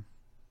 Mm-hmm.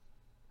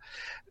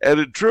 And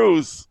in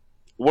truth,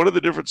 one of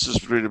the differences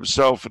between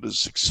himself and his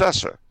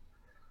successor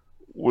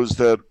was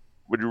that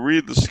when you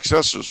read the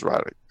successor's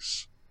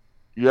writings,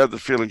 you have the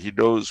feeling he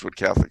knows what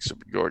Catholics have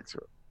been going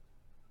through.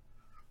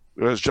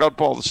 Whereas John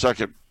Paul II,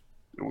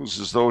 it was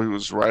as though he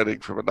was writing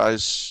from a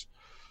nice,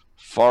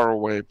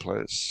 faraway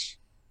place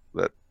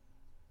that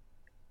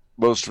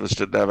most of us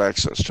didn't have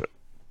access to.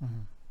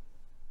 Mm-hmm.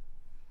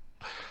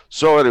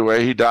 So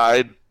anyway, he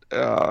died,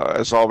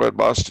 as all men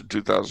must, in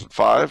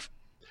 2005,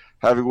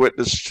 having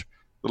witnessed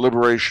the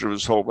liberation of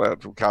his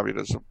homeland from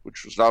communism,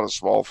 which was not a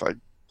small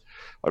thing.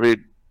 I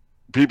mean,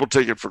 people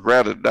take it for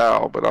granted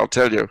now, but I'll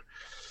tell you,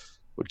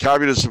 when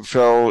communism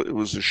fell, it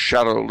was a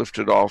shadow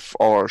lifted off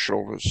all our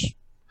shoulders,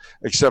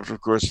 except,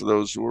 of course, for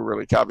those who were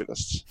really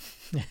communists.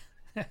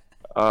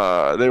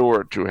 They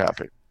weren't too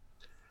happy.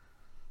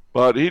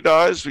 But he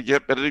dies. We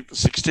get Benedict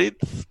XVI,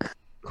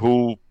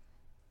 who,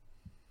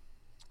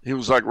 he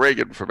was like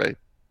Reagan for me.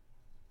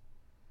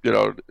 You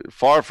know,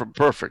 far from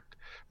perfect,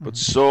 but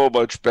so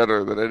much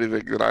better than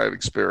anything that I had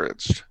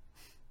experienced.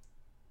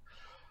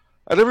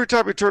 And every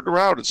time he turned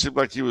around, it seemed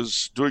like he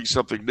was doing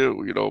something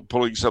new, you know,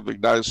 pulling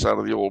something nice out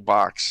of the old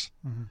box.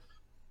 Mm-hmm.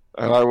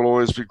 And I will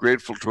always be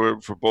grateful to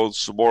him for both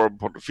Summorum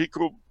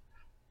Pontificum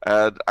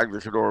and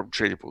Anglicanorum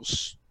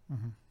Cenibus,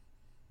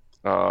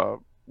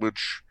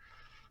 which,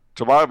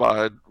 to my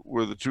mind,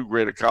 were the two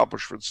great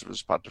accomplishments of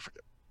his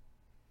pontificate.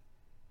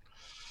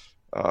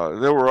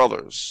 There were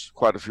others,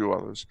 quite a few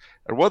others.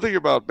 And one thing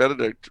about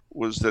Benedict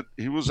was that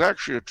he was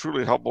actually a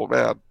truly humble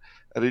man,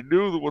 and he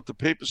knew that what the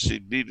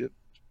papacy needed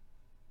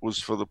was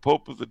for the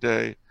Pope of the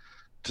day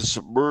to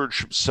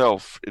submerge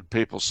himself in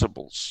papal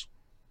symbols.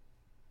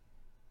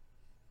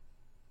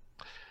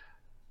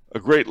 A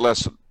great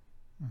lesson,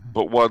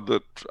 but one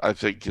that I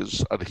think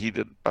is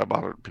unheeded by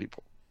modern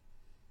people.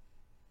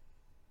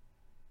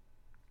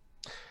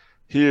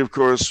 He, of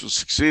course, was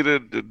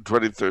succeeded in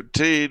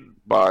 2013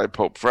 by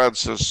Pope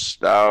Francis,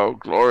 now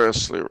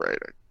gloriously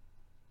reigning.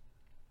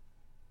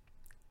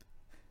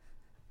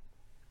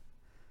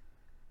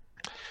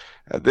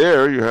 And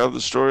there you have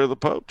the story of the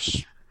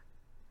popes.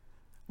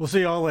 We'll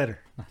see you all later.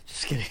 No,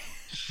 just kidding.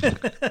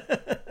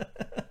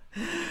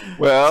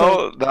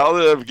 Well, now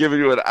that I've given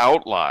you an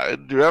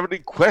outline, do you have any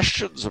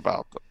questions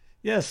about them?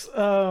 Yes.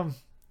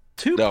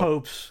 Two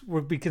popes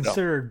would be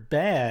considered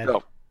bad.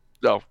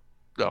 No.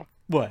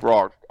 What?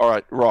 Wrong. All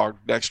right, wrong.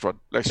 Next one.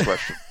 Next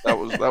question. That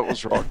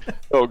was wrong.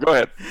 Oh, go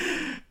ahead.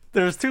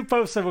 There's two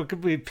popes that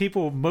would be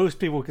most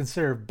people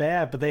consider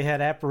bad, but they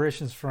had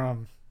apparitions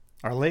from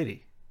Our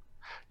Lady.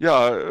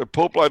 Yeah,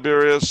 Pope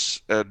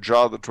Liberius and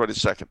John the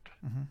 22nd.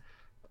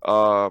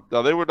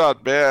 Now, they were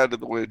not bad in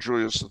the way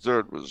Julius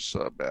III was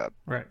bad.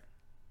 Right.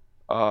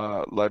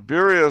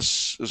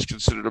 Liberius is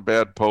considered a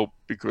bad pope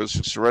because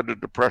he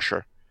surrendered to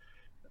pressure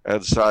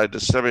and signed a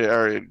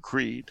semi-Arian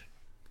creed.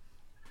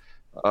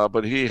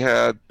 But he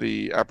had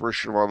the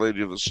apparition of Our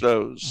Lady of the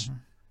Snows,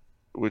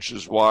 which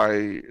is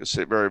why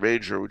St. Mary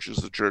Major, which is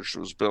the church that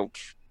was built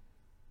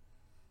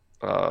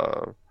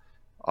on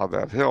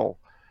that hill,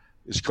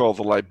 is called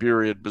the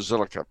Liberian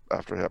Basilica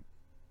after him.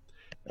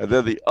 And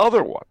then the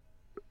other one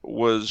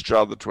was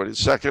John the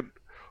 22nd,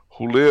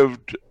 who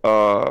lived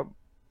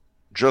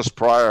just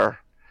prior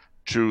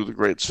to the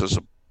Great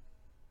Schism.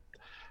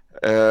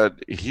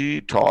 And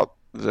he taught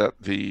that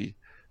the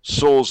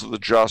souls of the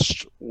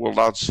just will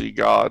not see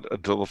God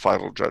until the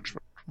final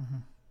judgment.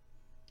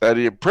 And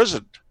he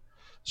imprisoned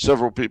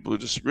several people who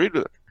disagreed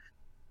with it.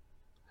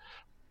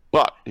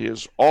 But he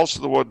is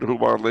also the one to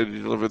whom Our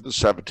Lady delivered the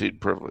Sabbatine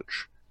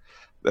privilege.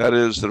 That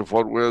is, that if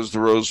one wears the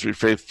rosary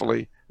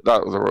faithfully,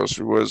 not the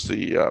rosary, wears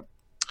the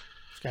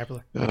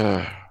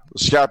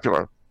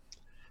scapular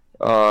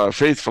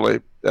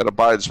faithfully and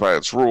abides by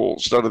its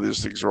rules, none of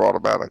these things are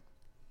automatic.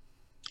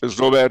 There's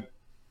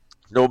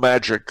no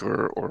magic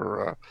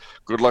or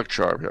good luck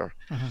charm here.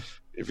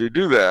 If you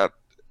do that,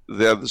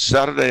 then the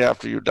Saturday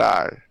after you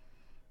die,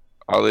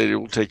 Our Lady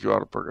will take you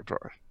out of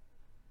purgatory.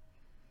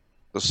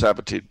 The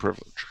Sabbatine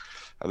privilege.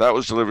 And that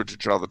was delivered to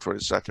John the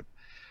 22nd.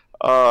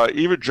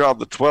 Even John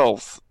the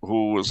 12th,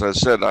 who, as I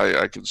said,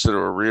 I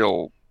consider a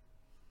real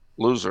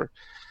loser,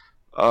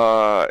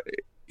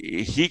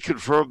 he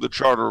confirmed the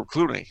charter of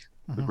Cluny,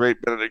 the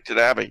great Benedictine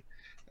abbey,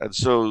 and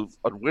so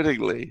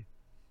unwittingly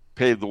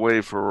paved the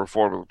way for a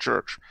reform of the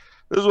church.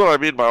 This is what I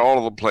mean by all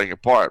of them playing a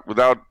part.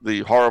 Without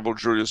the horrible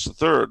Julius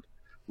III,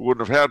 we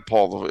wouldn't have had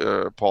Paul IV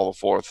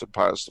and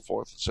Pius IV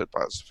and St.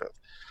 Pius V.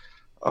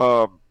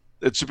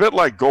 It's a bit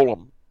like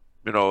Gollum,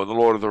 in The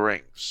Lord of the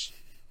Rings.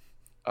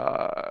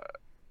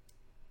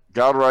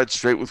 God rides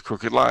straight with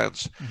crooked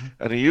lines,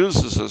 and he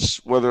uses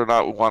us whether or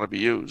not we want to be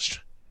used.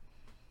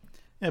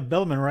 Yeah,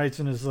 Bellman writes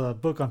in his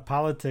book on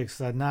politics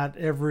that not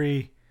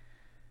every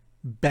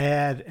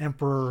bad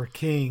emperor or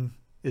king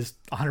is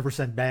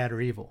 100% bad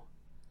or evil.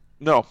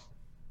 No,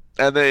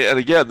 and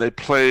again they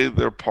play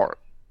their part.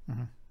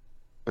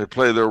 They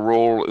play their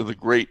role in the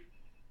great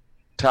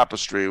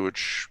tapestry,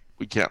 which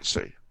we can't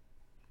see.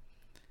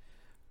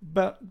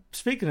 But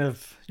speaking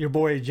of your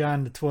boy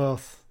John the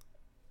 12th,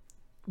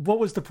 what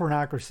was the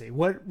pornocracy?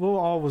 What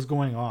all was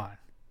going on?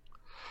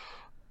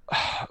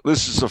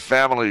 This is a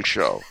family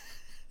show.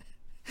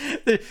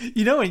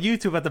 You know, on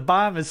YouTube at the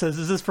bottom it says,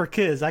 "Is this for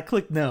kids?" I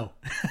clicked no.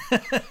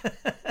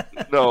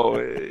 No,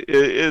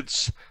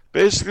 it's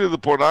basically the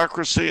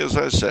pornocracy, as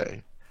I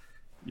say.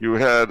 You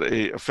had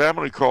a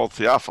family called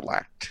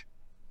Theophylact,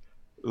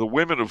 the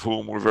women of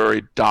whom were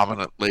very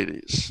dominant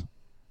ladies.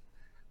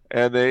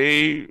 And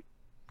they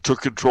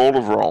took control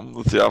of Rome,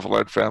 the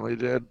Theophylite family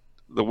did.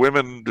 The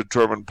women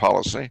determined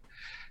policy,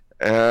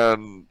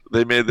 and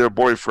they made their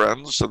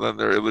boyfriends and then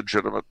their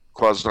illegitimate,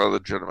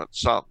 quasi-legitimate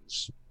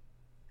sons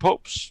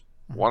popes,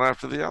 one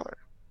after the other.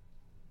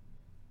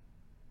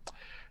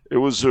 It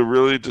was a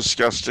really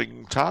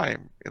disgusting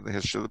time in the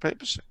history of the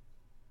papacy.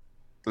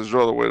 There's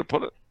no other way to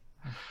put it.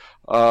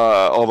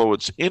 Although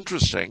it's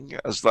interesting,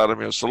 as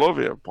Vladimir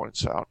Soloviev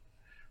points out,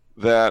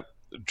 that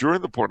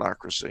during the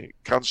pornocracy,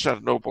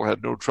 Constantinople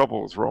had no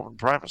trouble with Roman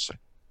primacy.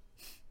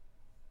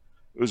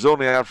 It was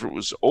only after it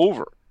was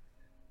over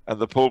and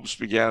the popes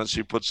began, as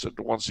he puts it,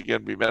 to once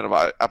again be men of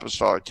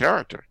apostolic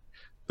character,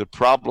 the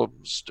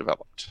problems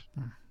developed.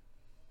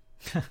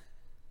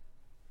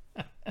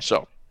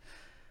 So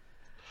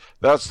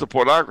that's the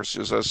pornocracy.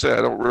 As I say,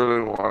 I don't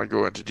really want to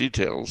go into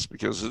details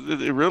because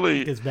it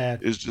really It's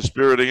bad. is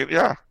dispiriting. And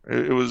yeah,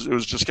 it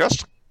was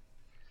disgusting.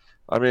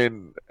 I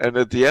mean, and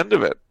at the end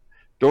of it,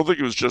 don't think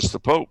it was just the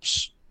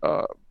popes.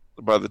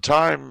 By the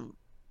time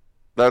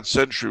that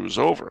century was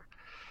over,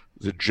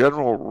 the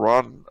general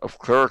run of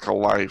clerical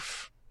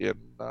life in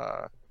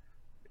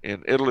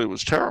Italy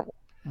was terrible.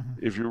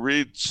 If you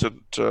read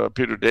St.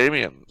 Peter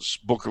Damian's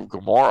Book of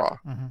Gomorrah,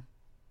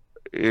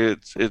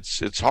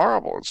 it's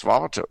horrible. It's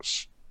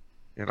vomitous,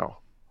 you know.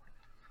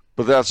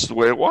 But that's the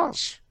way it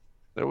was.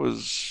 It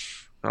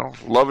was, you know,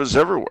 love is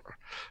everywhere.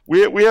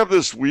 We have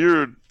this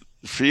weird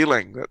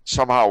feeling that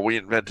somehow we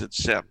invented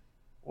sin.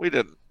 We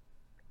didn't.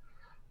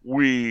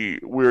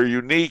 We're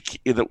unique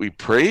in that we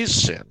praise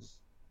sin,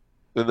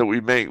 and that we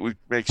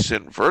make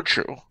sin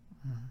virtue.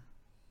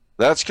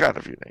 That's kind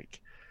of unique.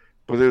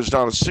 But there's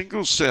not a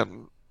single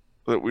sin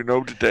that we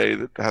know today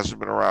that hasn't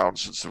been around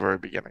since the very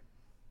beginning.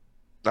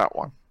 Not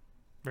one.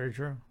 Very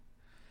true.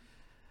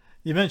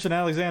 You mentioned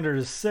Alexander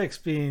VI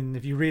being,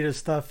 if you read his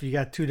stuff, you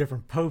got two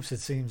different popes, it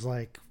seems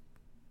like.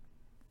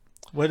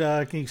 What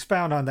can you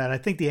expound on that? I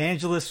think the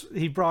Angelus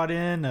he brought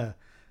in,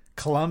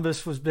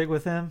 Columbus was big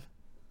with him.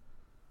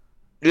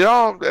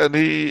 Yeah, and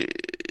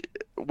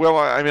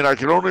I mean, I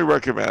can only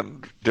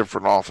recommend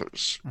different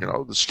authors. You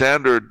know, the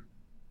standard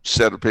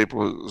set of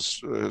people,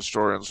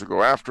 historians who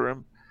go after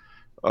him,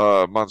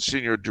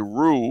 Monsignor de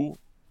Roux,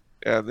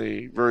 and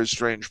the very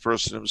strange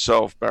person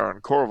himself, Baron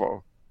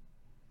Corvo,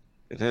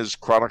 in his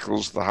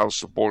Chronicles of the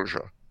House of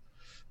Borgia,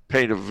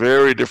 paint a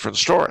very different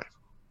story.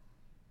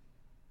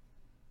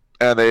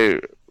 And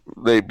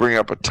they bring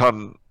up a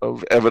ton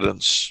of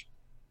evidence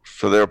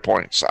for their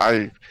points.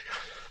 I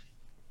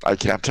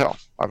can't tell.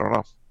 I don't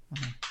know.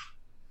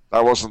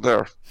 I wasn't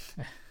there.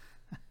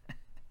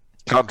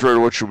 Contrary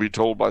to what you'll be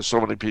told by so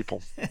many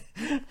people.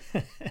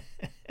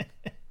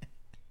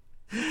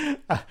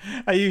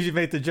 I usually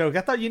make the joke,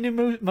 I thought you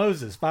knew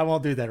Moses, but I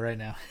won't do that right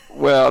now.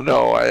 Well,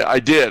 no, I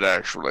did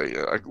actually.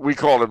 We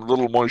called him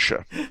Little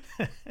Moshe.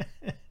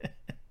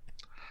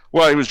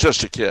 Well, he was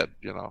just a kid,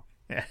 you know.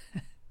 Yeah.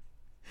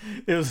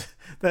 It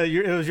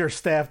was your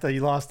staff that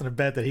you lost in a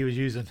bet that he was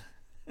using.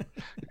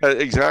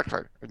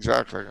 Exactly.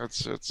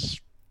 It's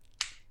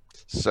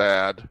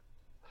sad.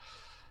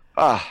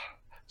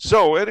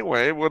 So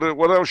anyway, what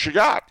else you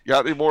got?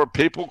 Got any more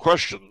papal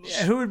questions?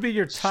 Yeah, who would be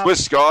your top?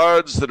 Swiss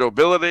guards, the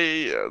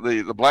nobility,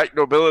 the black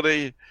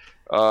nobility.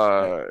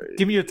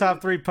 Give me your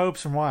top three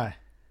popes and why.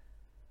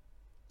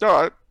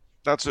 All right,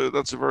 that's a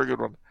very good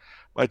one.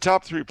 My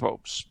top three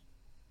popes,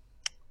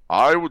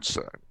 I would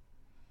say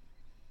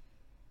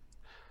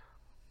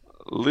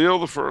Leo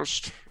the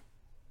First,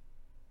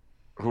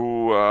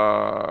 who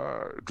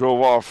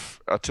drove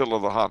off Attila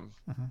the Hun.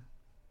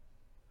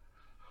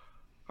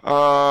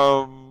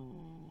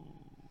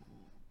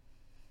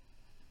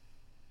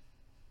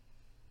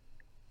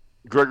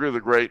 Gregory the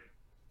Great,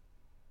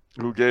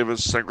 who gave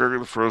us St. Gregory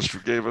the First, who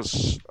gave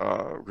us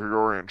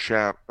Gregorian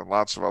chant and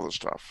lots of other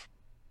stuff.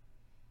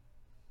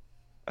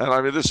 And I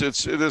mean, this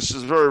is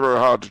very, very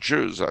hard to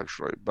choose,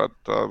 actually. But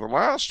the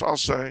last, I'll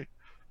say,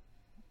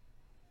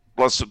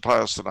 Blessed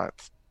Pius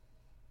IX.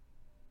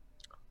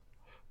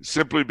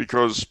 Simply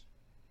because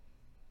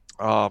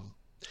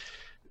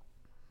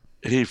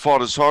he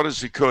fought as hard as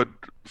he could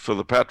for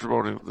the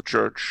patrimony of the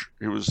Church.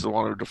 He was the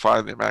one who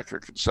defined the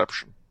Immaculate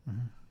Conception.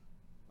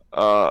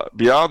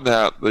 Beyond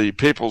that, the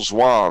papal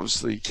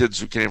zouaves, the kids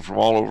who came from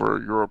all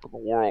over Europe and the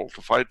world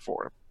to fight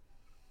for him,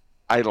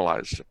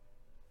 idolized him.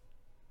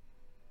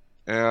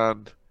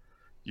 And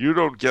you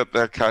don't get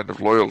that kind of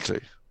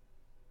loyalty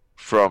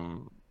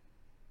from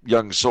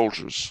young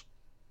soldiers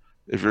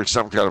if you're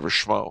some kind of a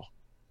schmo.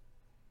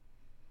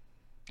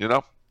 You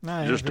know? No,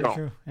 You yeah, just very don't.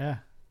 true. Yeah.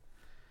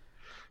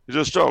 You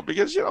just don't.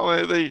 Because, they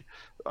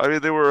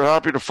were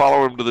happy to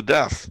follow him to the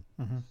death.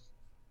 Mm-hmm.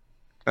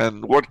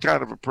 And what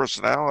kind of a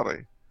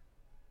personality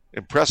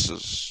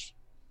impresses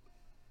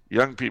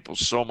young people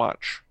so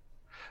much?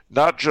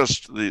 Not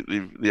just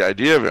the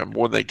idea of him.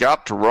 When they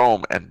got to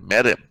Rome and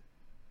met him,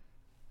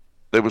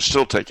 they were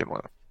still taken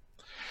with him.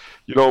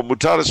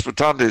 Mutatis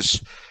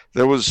mutandis,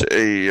 there was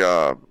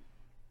a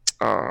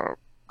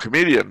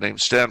comedian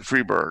named Stan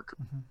Freberg,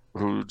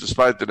 who,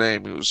 despite the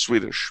name, he was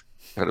Swedish,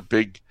 had a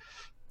big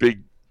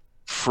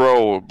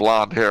fro of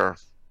blonde hair.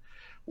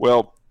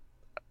 Well,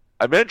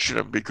 I mention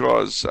him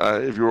because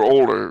if you were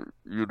older,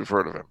 you'd have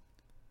heard of him.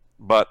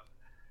 But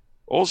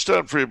old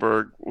Stan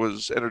Freberg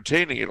was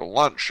entertaining at a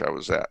lunch I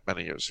was at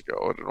many years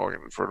ago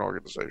for an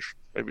organization.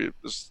 Maybe it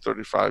was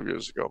 35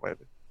 years ago,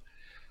 maybe.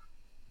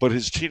 But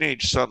his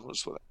teenage son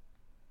was with him.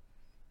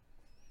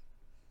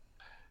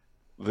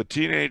 The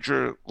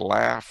teenager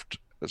laughed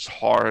as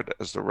hard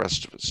as the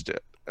rest of us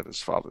did at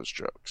his father's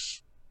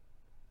jokes.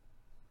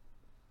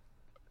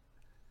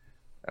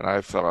 And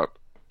I thought,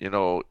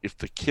 if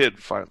the kid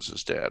finds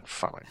his dad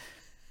funny.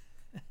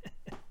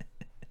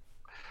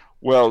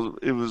 Well,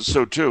 it was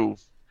so too.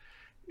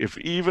 If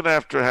even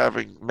after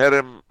having met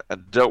him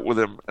and dealt with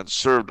him and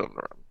served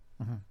under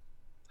him,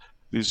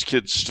 these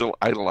kids still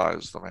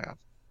idolize the man,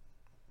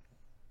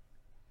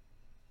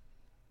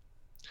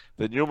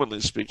 then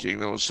humanly speaking,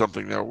 there was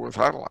something there worth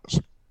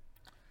idolizing.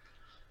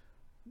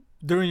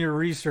 During your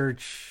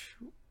research,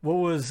 what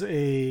was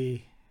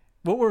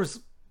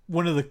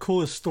one of the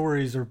coolest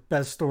stories or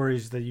best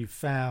stories that you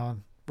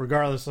found,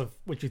 regardless of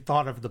what you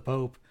thought of the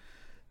Pope,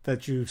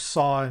 that you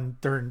saw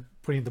during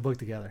putting the book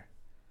together?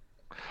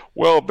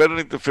 Well,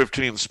 Benedict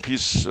XV's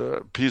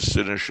peace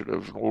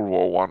initiative in World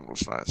War I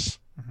was nice.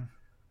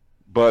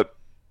 But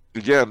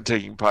again,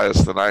 taking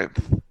Pius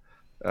IX,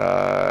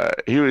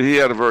 he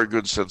had a very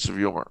good sense of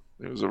humor.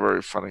 He was a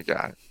very funny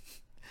guy.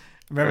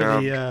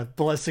 Remember the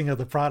blessing of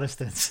the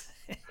Protestants?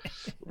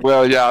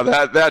 Well, yeah,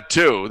 that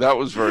too. That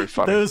was very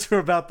funny. Those who are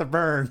about to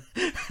burn.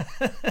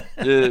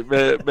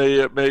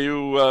 May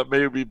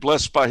you be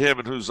blessed by him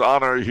in whose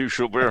honor you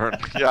shall burn.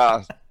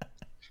 Yeah.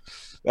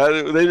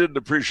 They didn't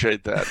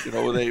appreciate that.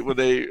 When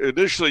they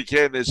initially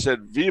came, they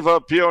said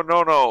 "Viva Pio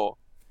Nono."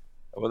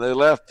 And when they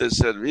left, they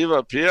said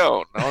 "Viva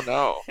Pio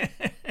No."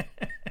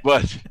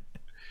 But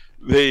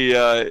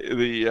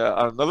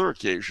on another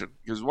occasion,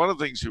 because one of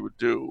the things he would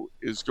do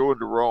is go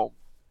into Rome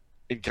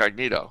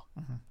incognito,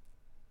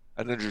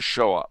 and then just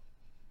show up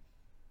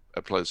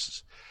at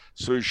places.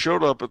 So he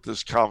showed up at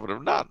this convent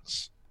of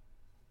nuns,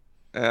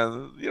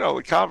 and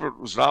the convent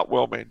was not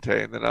well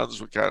maintained. The nuns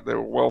were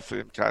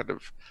wealthy and kind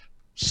of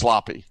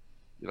sloppy,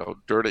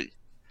 dirty.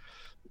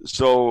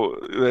 So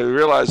they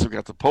realize they've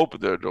got the Pope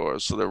at their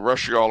doors, so they're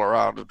rushing all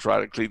around to try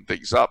to clean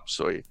things up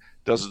so he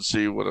doesn't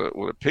see what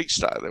a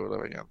pigsty they were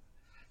living in.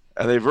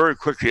 And they very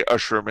quickly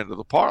usher him into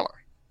the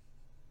parlor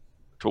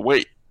to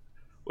wait.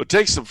 Well, it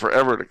takes them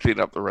forever to clean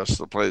up the rest of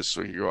the place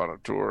so he can go on a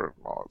tour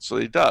and all that. So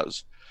he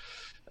does.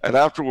 And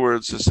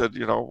afterwards, they said,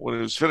 when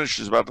he was finished,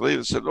 he's about to leave,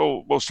 they said,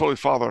 "Oh, Most Holy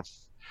Father,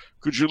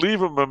 could you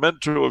leave a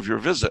memento of your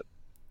visit?"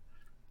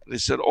 And he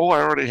said, "Oh,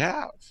 I already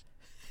have.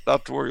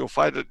 Not to where you'll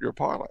find it in your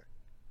parlor,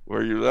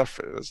 where you left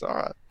it." That's all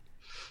right.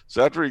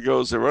 So after he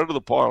goes, they run to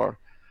the parlor,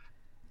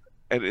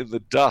 and in the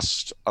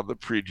dust on the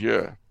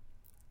prie-dieu,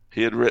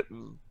 he had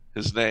written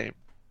his name.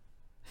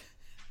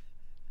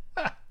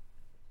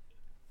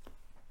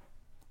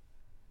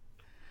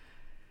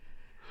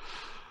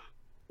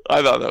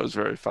 I thought that was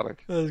very funny.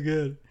 That was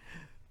good.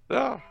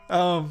 Yeah.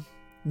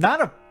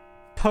 Not a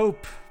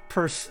Pope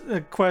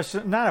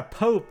question. Not a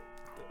Pope.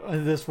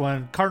 This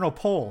one, Cardinal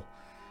Pole.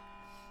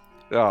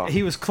 Yeah.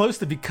 He was close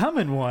to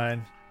becoming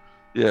one.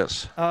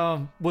 Yes.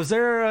 Was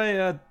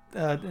there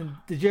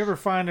did you ever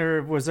find,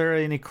 or was there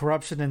any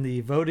corruption in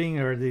the voting,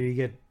 or did he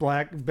get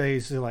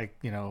basically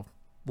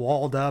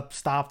walled up,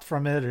 stopped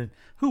from it? And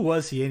who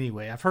was he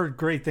anyway? I've heard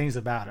great things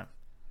about him.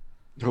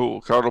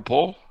 Who? Cardinal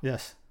Pole?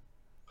 Yes.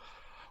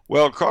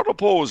 Well, Cardinal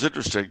Pole was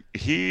interesting.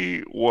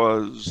 His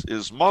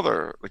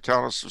mother, the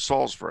Countess of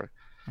Salisbury,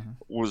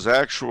 was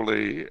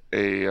actually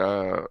a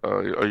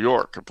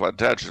York, a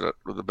Plantagenet,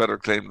 with a better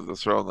claim to the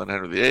throne than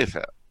Henry VIII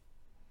had.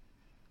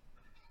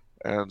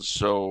 And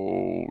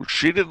so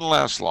she didn't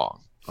last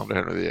long under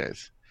Henry VIII.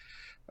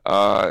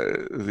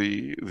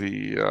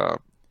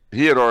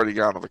 He had already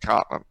gone to the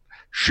continent.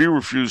 She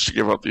refused to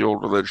give up the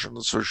old religion,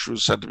 and so she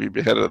was sent to be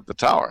beheaded at the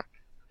Tower.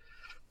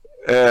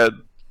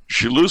 And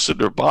she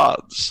loosened her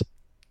bonds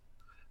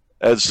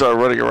and started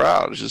running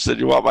around. She said,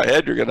 "You want my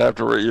head? You're gonna have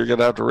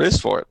to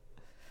race for it."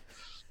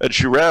 And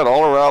she ran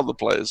all around the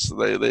place.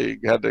 They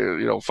had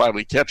to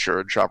finally catch her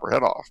and chop her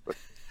head off, but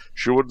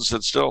she wouldn't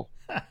sit still.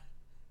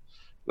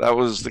 That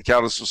was the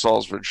Countess of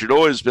Salisbury. She'd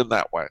always been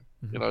that way.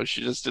 You know,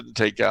 she just didn't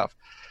take off.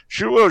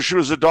 She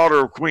was a daughter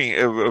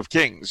of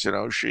kings. You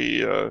know,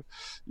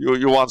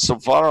 you want some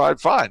fun? All right,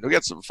 fine, we'll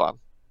get some fun.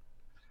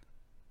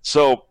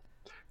 So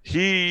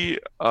he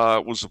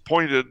was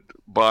appointed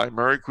by not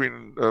Mary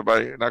Queen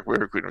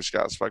of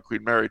Scots, by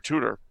Queen Mary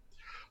Tudor,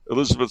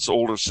 Elizabeth's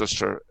older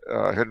sister,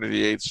 Henry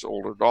VIII's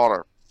older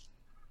daughter,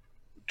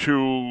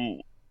 to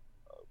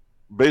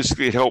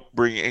basically help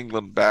bring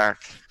England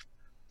back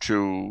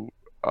to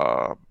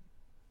Rome,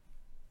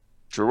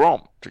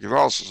 to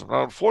Catholicism.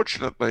 Now,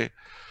 unfortunately,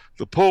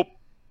 the Pope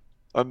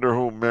under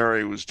whom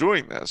Mary was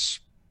doing this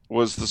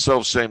was the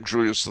self-same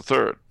Julius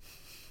III.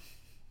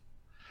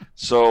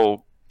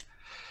 So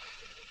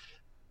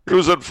it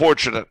was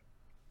unfortunate.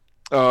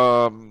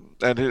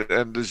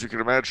 And as you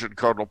can imagine,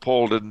 Cardinal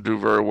Pole didn't do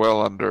very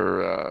well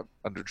under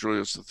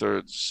Julius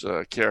III's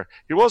care.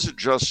 He wasn't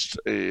just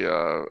a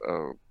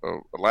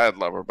lad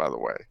lover, by the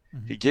way.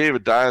 Mm-hmm. He gave a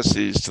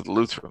diocese to the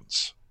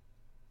Lutherans.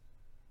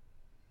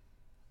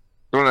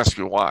 Don't ask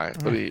me why,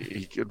 but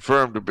he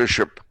confirmed a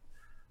bishop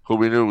who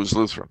we knew was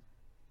Lutheran.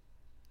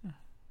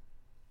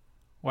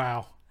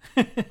 Wow.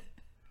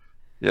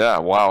 Yeah,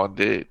 wow,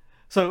 indeed.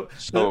 So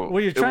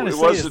what you're trying to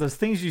say is those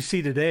things you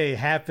see today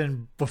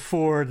happened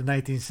before the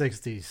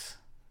 1960s.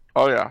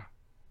 Oh, yeah.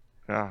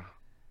 Yeah.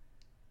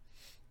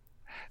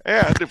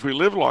 And if we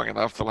live long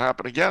enough, they'll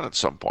happen again at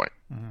some point.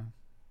 Mm-hmm.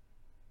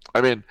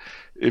 I mean,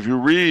 if you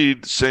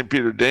read St.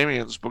 Peter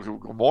Damian's Book of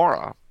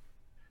Gomorrah,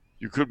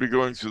 you could be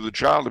going through the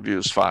child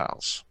abuse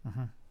files.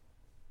 Mm-hmm.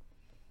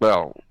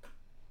 Well,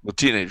 the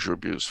teenager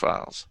abuse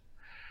files.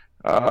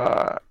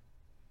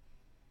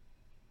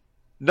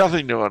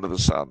 Nothing new under the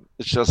sun.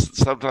 It's just that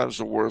sometimes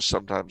they're worse,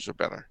 sometimes they're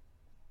better.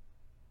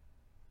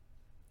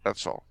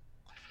 That's all.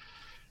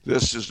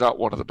 This is not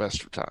one of the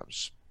best of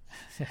times.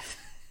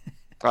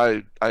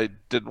 I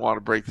didn't want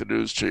to break the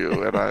news to you,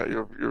 and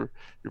you're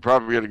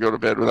probably going to go to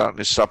bed without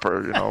any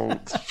supper. You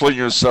know, fling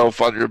yourself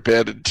on your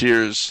bed in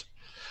tears.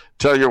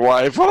 Tell your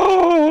wife,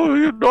 "Oh,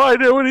 you have no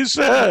idea what he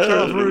said.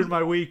 Charles ruined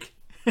my week."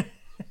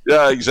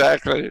 Yeah,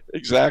 exactly.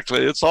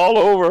 It's all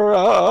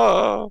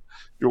over.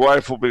 Your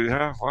wife will be,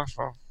 well,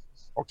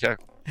 okay.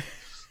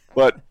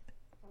 But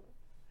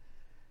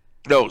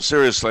no,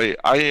 seriously,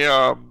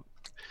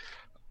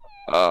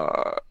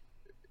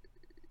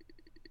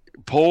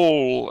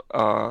 Pole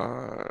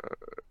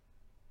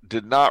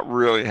did not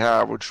really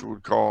have what you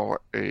would call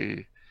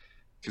a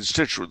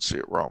constituency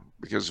at Rome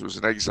because he was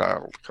an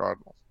exiled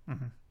cardinal.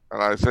 Mm-hmm.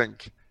 And I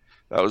think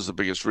that was the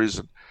biggest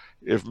reason.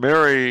 If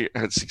Mary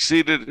had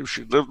succeeded, if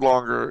she'd lived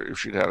longer, if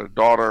she'd had a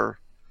daughter,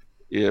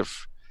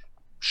 if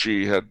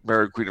she had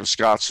married Queen of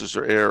Scots as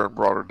her heir and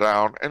brought her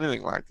down,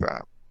 anything like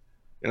that.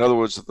 In other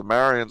words, if the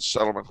Marian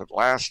settlement had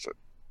lasted,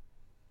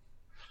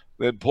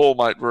 then Pole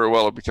might very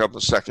well have become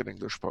the second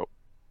English pope.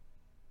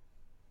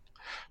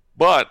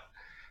 But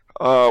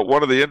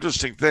one of the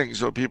interesting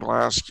things when people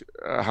ask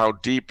how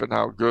deep and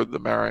how good the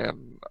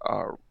Marian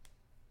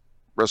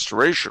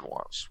restoration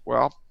was,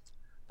 well,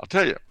 I'll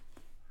tell you,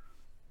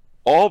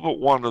 all but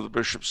one of the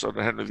bishops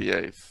under Henry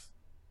VIII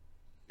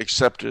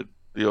accepted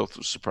the oath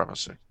of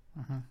supremacy.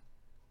 Mm-hmm.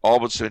 All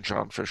but St.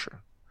 John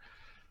Fisher.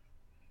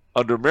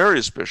 Under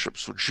Mary's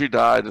bishops, when she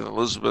died and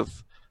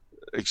Elizabeth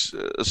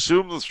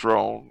assumed the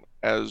throne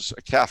as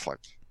a Catholic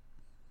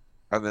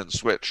and then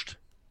switched,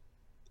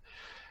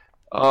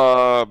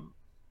 all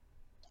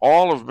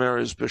of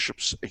Mary's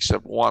bishops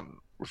except one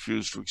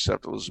refused to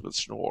accept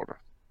Elizabeth's new order.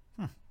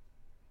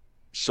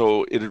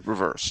 So it had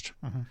reversed.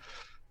 Mm-hmm.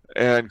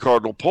 And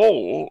Cardinal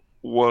Pole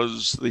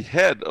was the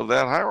head of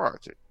that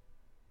hierarchy.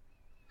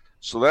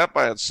 So that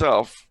by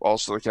itself,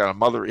 also the kind of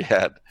mother he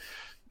had,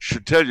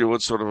 should tell you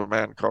what sort of a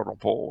man Cardinal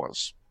Pole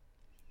was.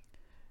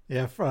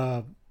 Yeah,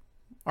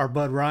 our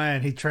bud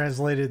Ryan, he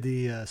translated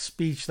the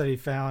speech that he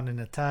found in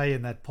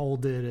Italian that Pole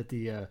did at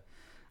the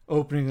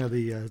opening of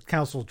the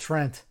Council of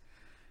Trent.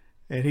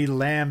 And he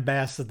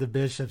lambasted the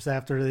bishops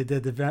after they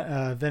did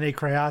the Veni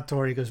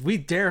Creator. He goes, "We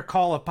dare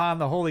call upon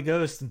the Holy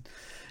Ghost." And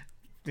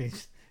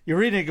you're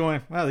reading it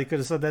going, well, they could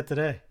have said that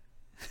today.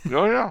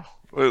 Oh, yeah.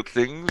 Well,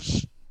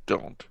 things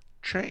don't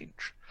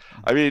change.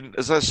 I mean,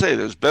 as I say,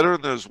 there's better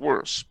and there's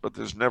worse, but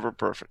there's never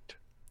perfect.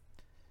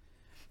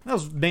 That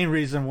was the main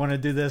reason I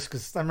wanted to do this,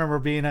 because I remember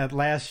being at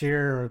last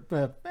year, it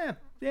was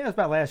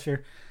about last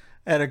year,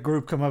 I had a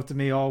group come up to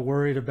me all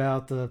worried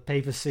about the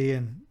papacy,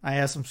 and I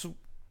asked them, so,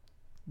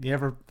 you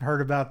ever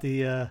heard about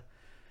the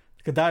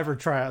Godiva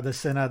trial, the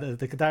Synod,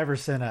 the Godiva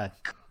Synod?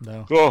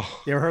 No.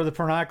 Oh. You ever heard of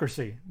the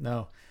pornocracy?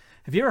 No.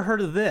 Have you ever heard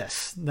of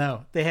this?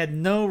 No. They had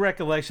no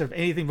recollection of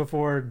anything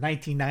before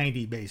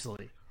 1990,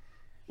 basically.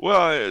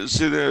 Well,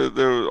 see,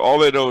 all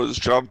they know is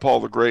John Paul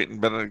the Great and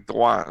Benedict the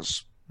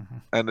Wise. Mm-hmm.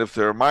 And if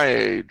they're my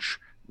age,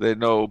 they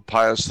know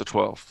Pius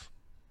XII.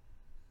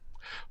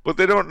 But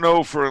they don't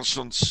know, for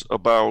instance,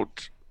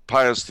 about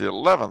Pius XI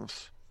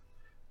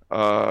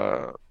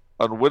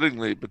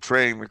unwittingly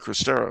betraying the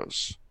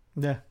Cristeros.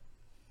 Yeah.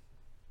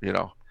 You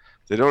know,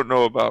 they don't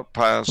know about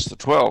Pius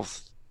XII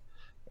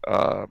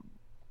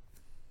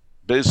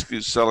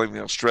basically selling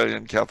the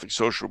Australian Catholic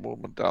social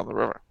movement down the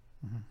river.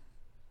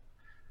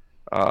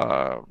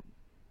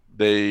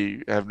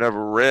 They have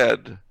never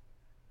read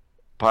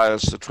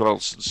Pius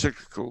XII's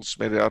encyclicals,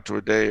 Made Out to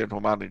a Day in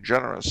Humani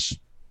Generis,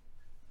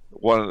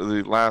 one of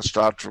the last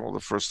doctrinal, the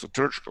first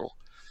liturgical.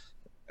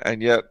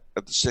 And yet,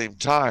 at the same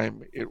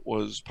time, it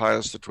was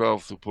Pius XII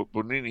who put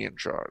Bonini in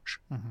charge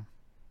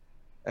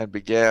and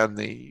began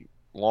the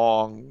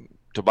long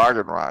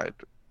toboggan ride,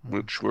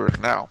 which we're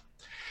in now.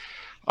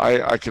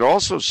 I could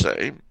also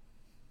say,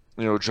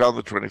 John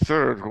the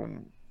 23rd,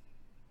 whom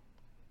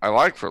I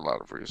like for a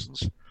lot of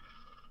reasons,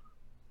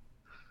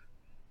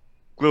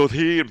 both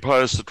he and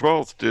Pius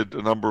XII did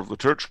a number of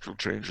liturgical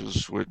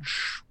changes,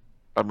 which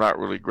I'm not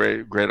really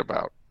great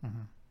about.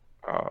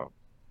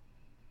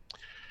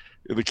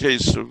 In the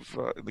case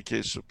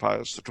of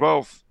Pius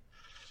XII,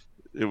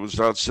 it was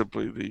not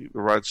simply the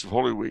rites of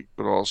Holy Week,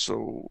 but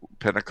also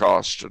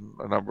Pentecost and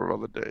a number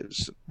of other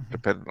days that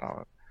depended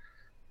on it.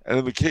 And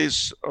in the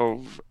case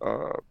of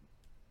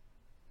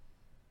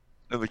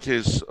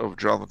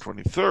John the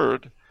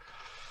 23rd,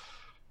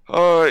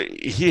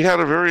 he had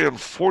a very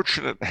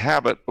unfortunate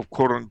habit of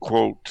quote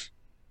unquote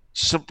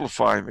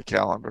simplifying the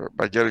calendar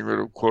by getting rid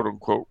of quote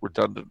unquote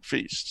redundant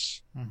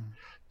feasts.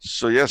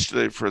 So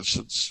yesterday, for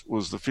instance,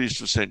 was the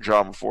feast of St.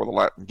 John before the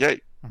Latin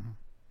Gate.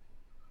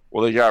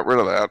 Well, they got rid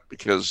of that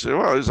because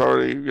he's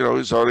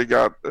already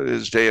got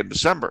his day in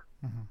December.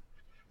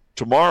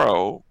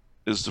 Tomorrow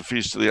is the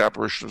feast of the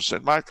apparition of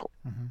St. Michael.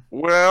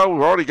 Well,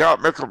 we've already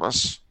got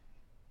Michaelmas.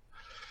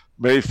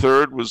 May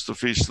 3rd was the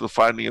feast of the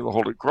finding of the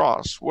Holy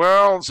Cross.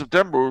 Well, in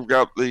September we've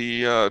got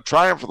the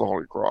triumph of the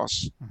Holy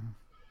Cross.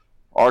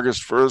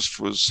 August 1st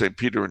was St.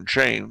 Peter in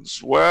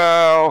chains.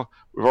 Well,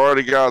 we've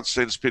already got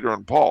Saints Peter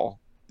and Paul.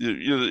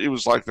 It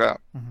was like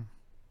that.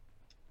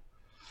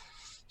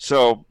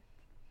 So,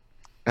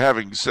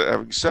 having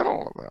said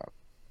all of that,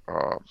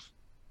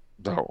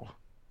 no,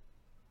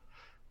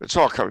 it's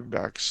all coming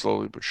back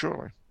slowly but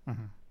surely.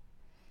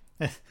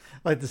 I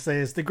like to say,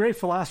 as the great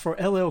philosopher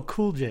LL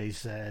Cool J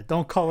said,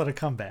 "Don't call it a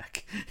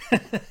comeback."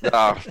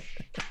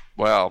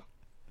 Well,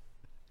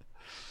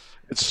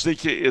 it's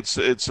sneaky. It's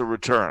a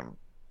return.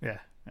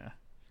 Yeah.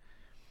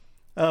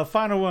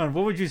 Final one.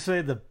 What would you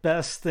say the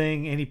best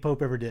thing any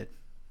pope ever did?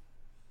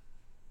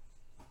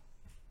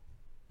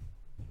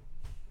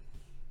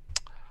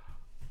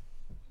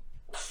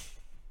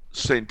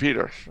 St.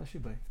 Peter. Bless you,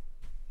 buddy.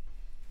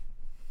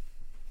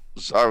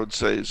 I would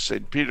say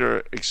St.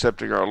 Peter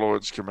accepting our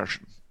Lord's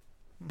commission.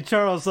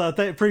 Charles,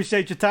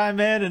 appreciate your time,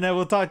 man, and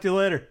we'll talk to you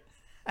later.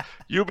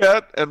 You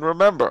bet. And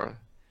remember,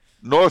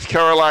 North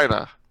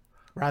Carolina,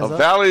 Rise a up.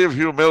 valley of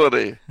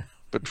humility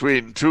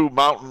between two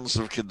mountains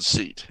of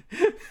conceit.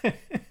 But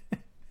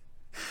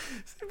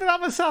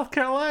I'm a South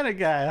Carolina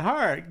guy at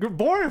heart.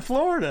 Born in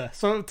Florida,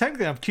 so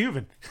technically I'm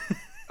Cuban.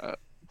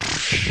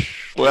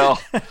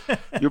 Well,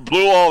 you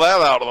blew all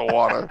that out of the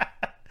water.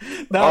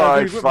 No, all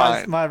right,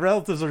 fine. My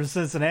relatives are in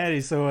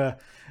Cincinnati, so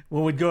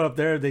when we'd go up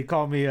there, they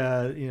call me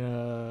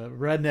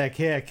redneck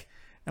hick,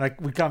 and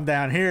we come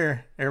down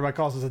here, everybody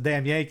calls us the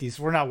damn Yankees.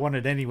 We're not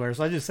wanted anywhere,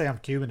 so I just say I'm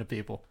Cuban to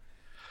people.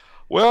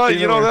 Well,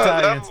 Even though we're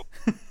Italians.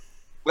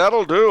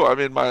 that'll do. I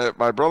mean,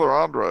 my brother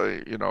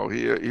Andre,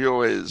 he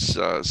always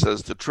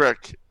says the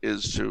trick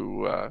is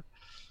to,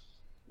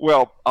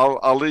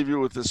 I'll leave you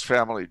with this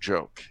family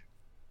joke.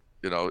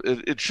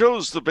 It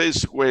shows the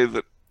basic way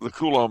that the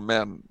Coulomb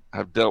men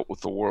have dealt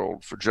with the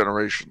world for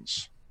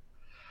generations.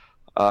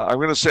 I'm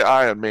going to say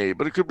I and me,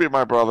 but it could be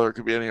my brother, it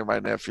could be any of my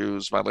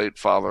nephews, my late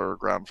father or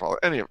grandfather,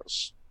 any of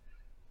us.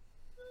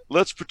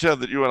 Let's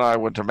pretend that you and I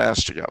went to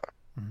Mass together.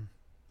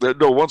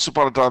 No, once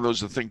upon a time there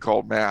was a thing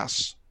called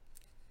Mass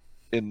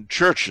in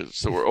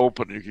churches that were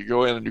open. You could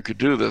go in and you could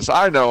do this.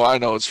 I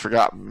know it's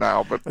forgotten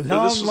now, but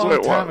this is the way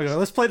it time was. ago.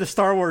 Let's play the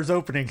Star Wars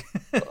opening.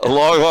 A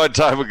long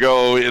time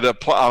ago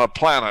on a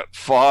planet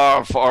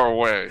far, far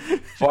away,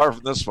 far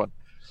from this one.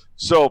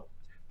 So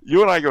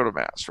you and I go to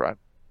Mass, right?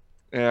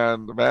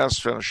 And the Mass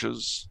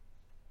finishes.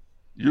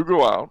 You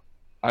go out.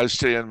 I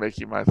stay in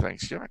making my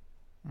Thanksgiving.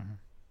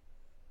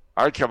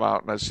 I come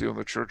out and I see you in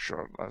the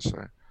churchyard and I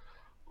say,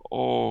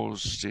 "Oh,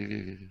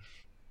 Steve,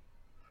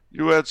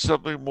 you had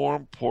something more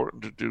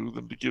important to do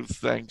than to give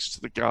thanks to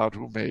the God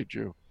who made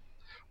you.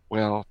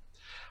 Well,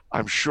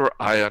 I'm sure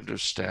I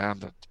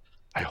understand it.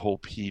 I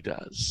hope he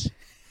does."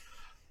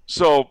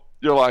 So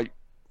you're like,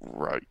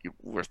 right,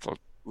 with the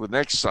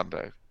next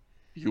Sunday,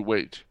 you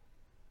wait.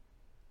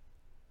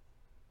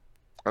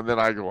 And then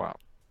I go out.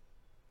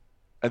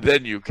 And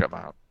then you come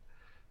out.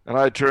 And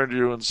I turn to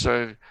you and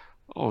say,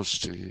 "Oh,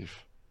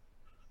 Steve,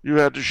 you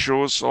had to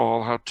show us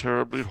all how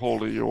terribly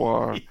holy you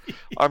are.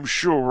 I'm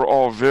sure we're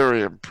all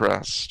very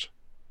impressed."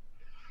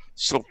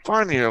 So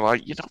finally you're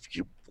like,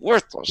 you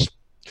worthless.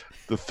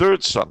 The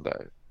third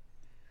Sunday,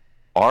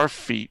 our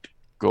feet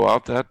go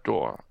out that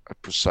door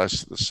at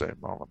precisely the same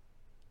moment.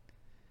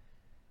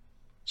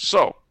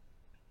 So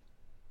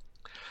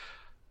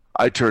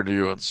I turn to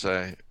you and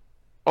say,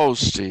 "Oh,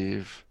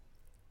 Steve,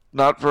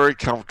 not very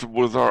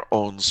comfortable with our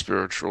own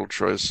spiritual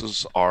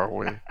choices, are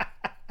we?"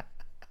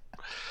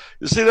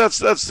 You see, that's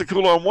the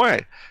Coulomb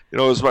way. You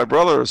know, as my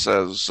brother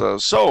says,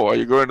 so are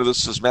you going to the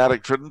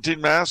schismatic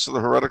Tridentine Mass or the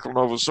heretical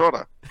Novus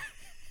Ordo?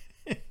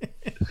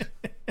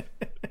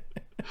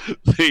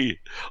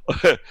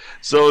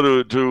 So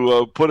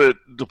to put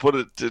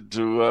it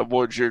into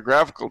more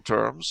geographical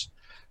terms,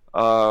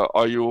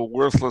 are you a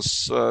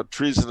worthless,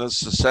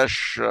 treasonous,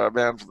 secesh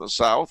man from the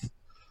South,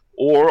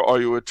 or are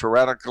you a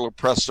tyrannical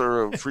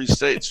oppressor of free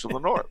states from the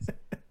North?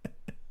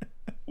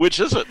 Which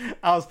is it?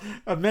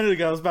 A minute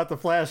ago I was about to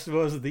flash.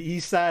 Was it the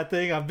East Side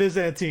thing? I'm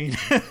Byzantine.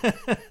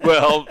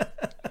 Well,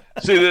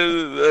 see,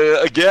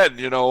 again,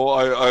 you know,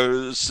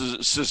 a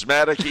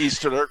schismatic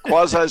Easterner,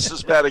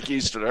 quasi-schismatic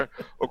Easterner,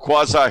 or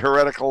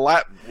quasi-heretical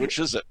Latin. Which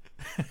is it?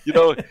 You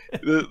know,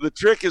 the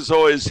trick is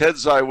always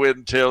heads I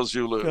win, tails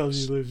you lose. Tails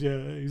you lose, yeah,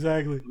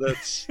 exactly.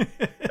 That's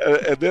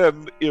and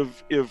then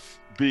if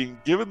being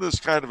given this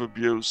kind of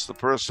abuse, the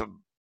person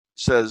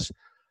says,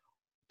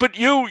 "But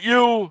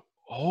you."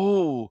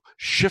 Oh,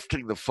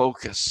 shifting the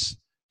focus.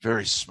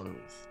 Very smooth.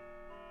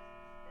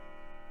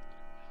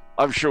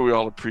 I'm sure we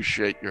all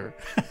appreciate your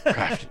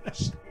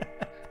craftiness.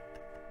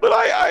 But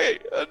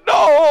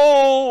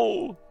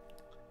no!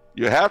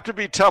 You have to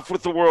be tough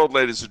with the world,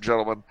 ladies and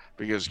gentlemen,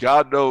 because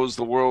God knows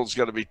the world's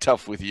going to be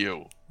tough with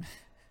you.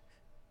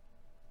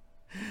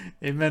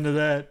 Amen to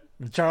that.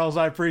 Charles,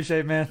 I appreciate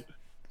it, man.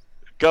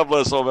 God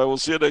bless all, man. We'll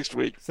see you next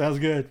week. Sounds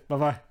good.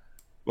 Bye-bye.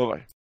 Bye-bye.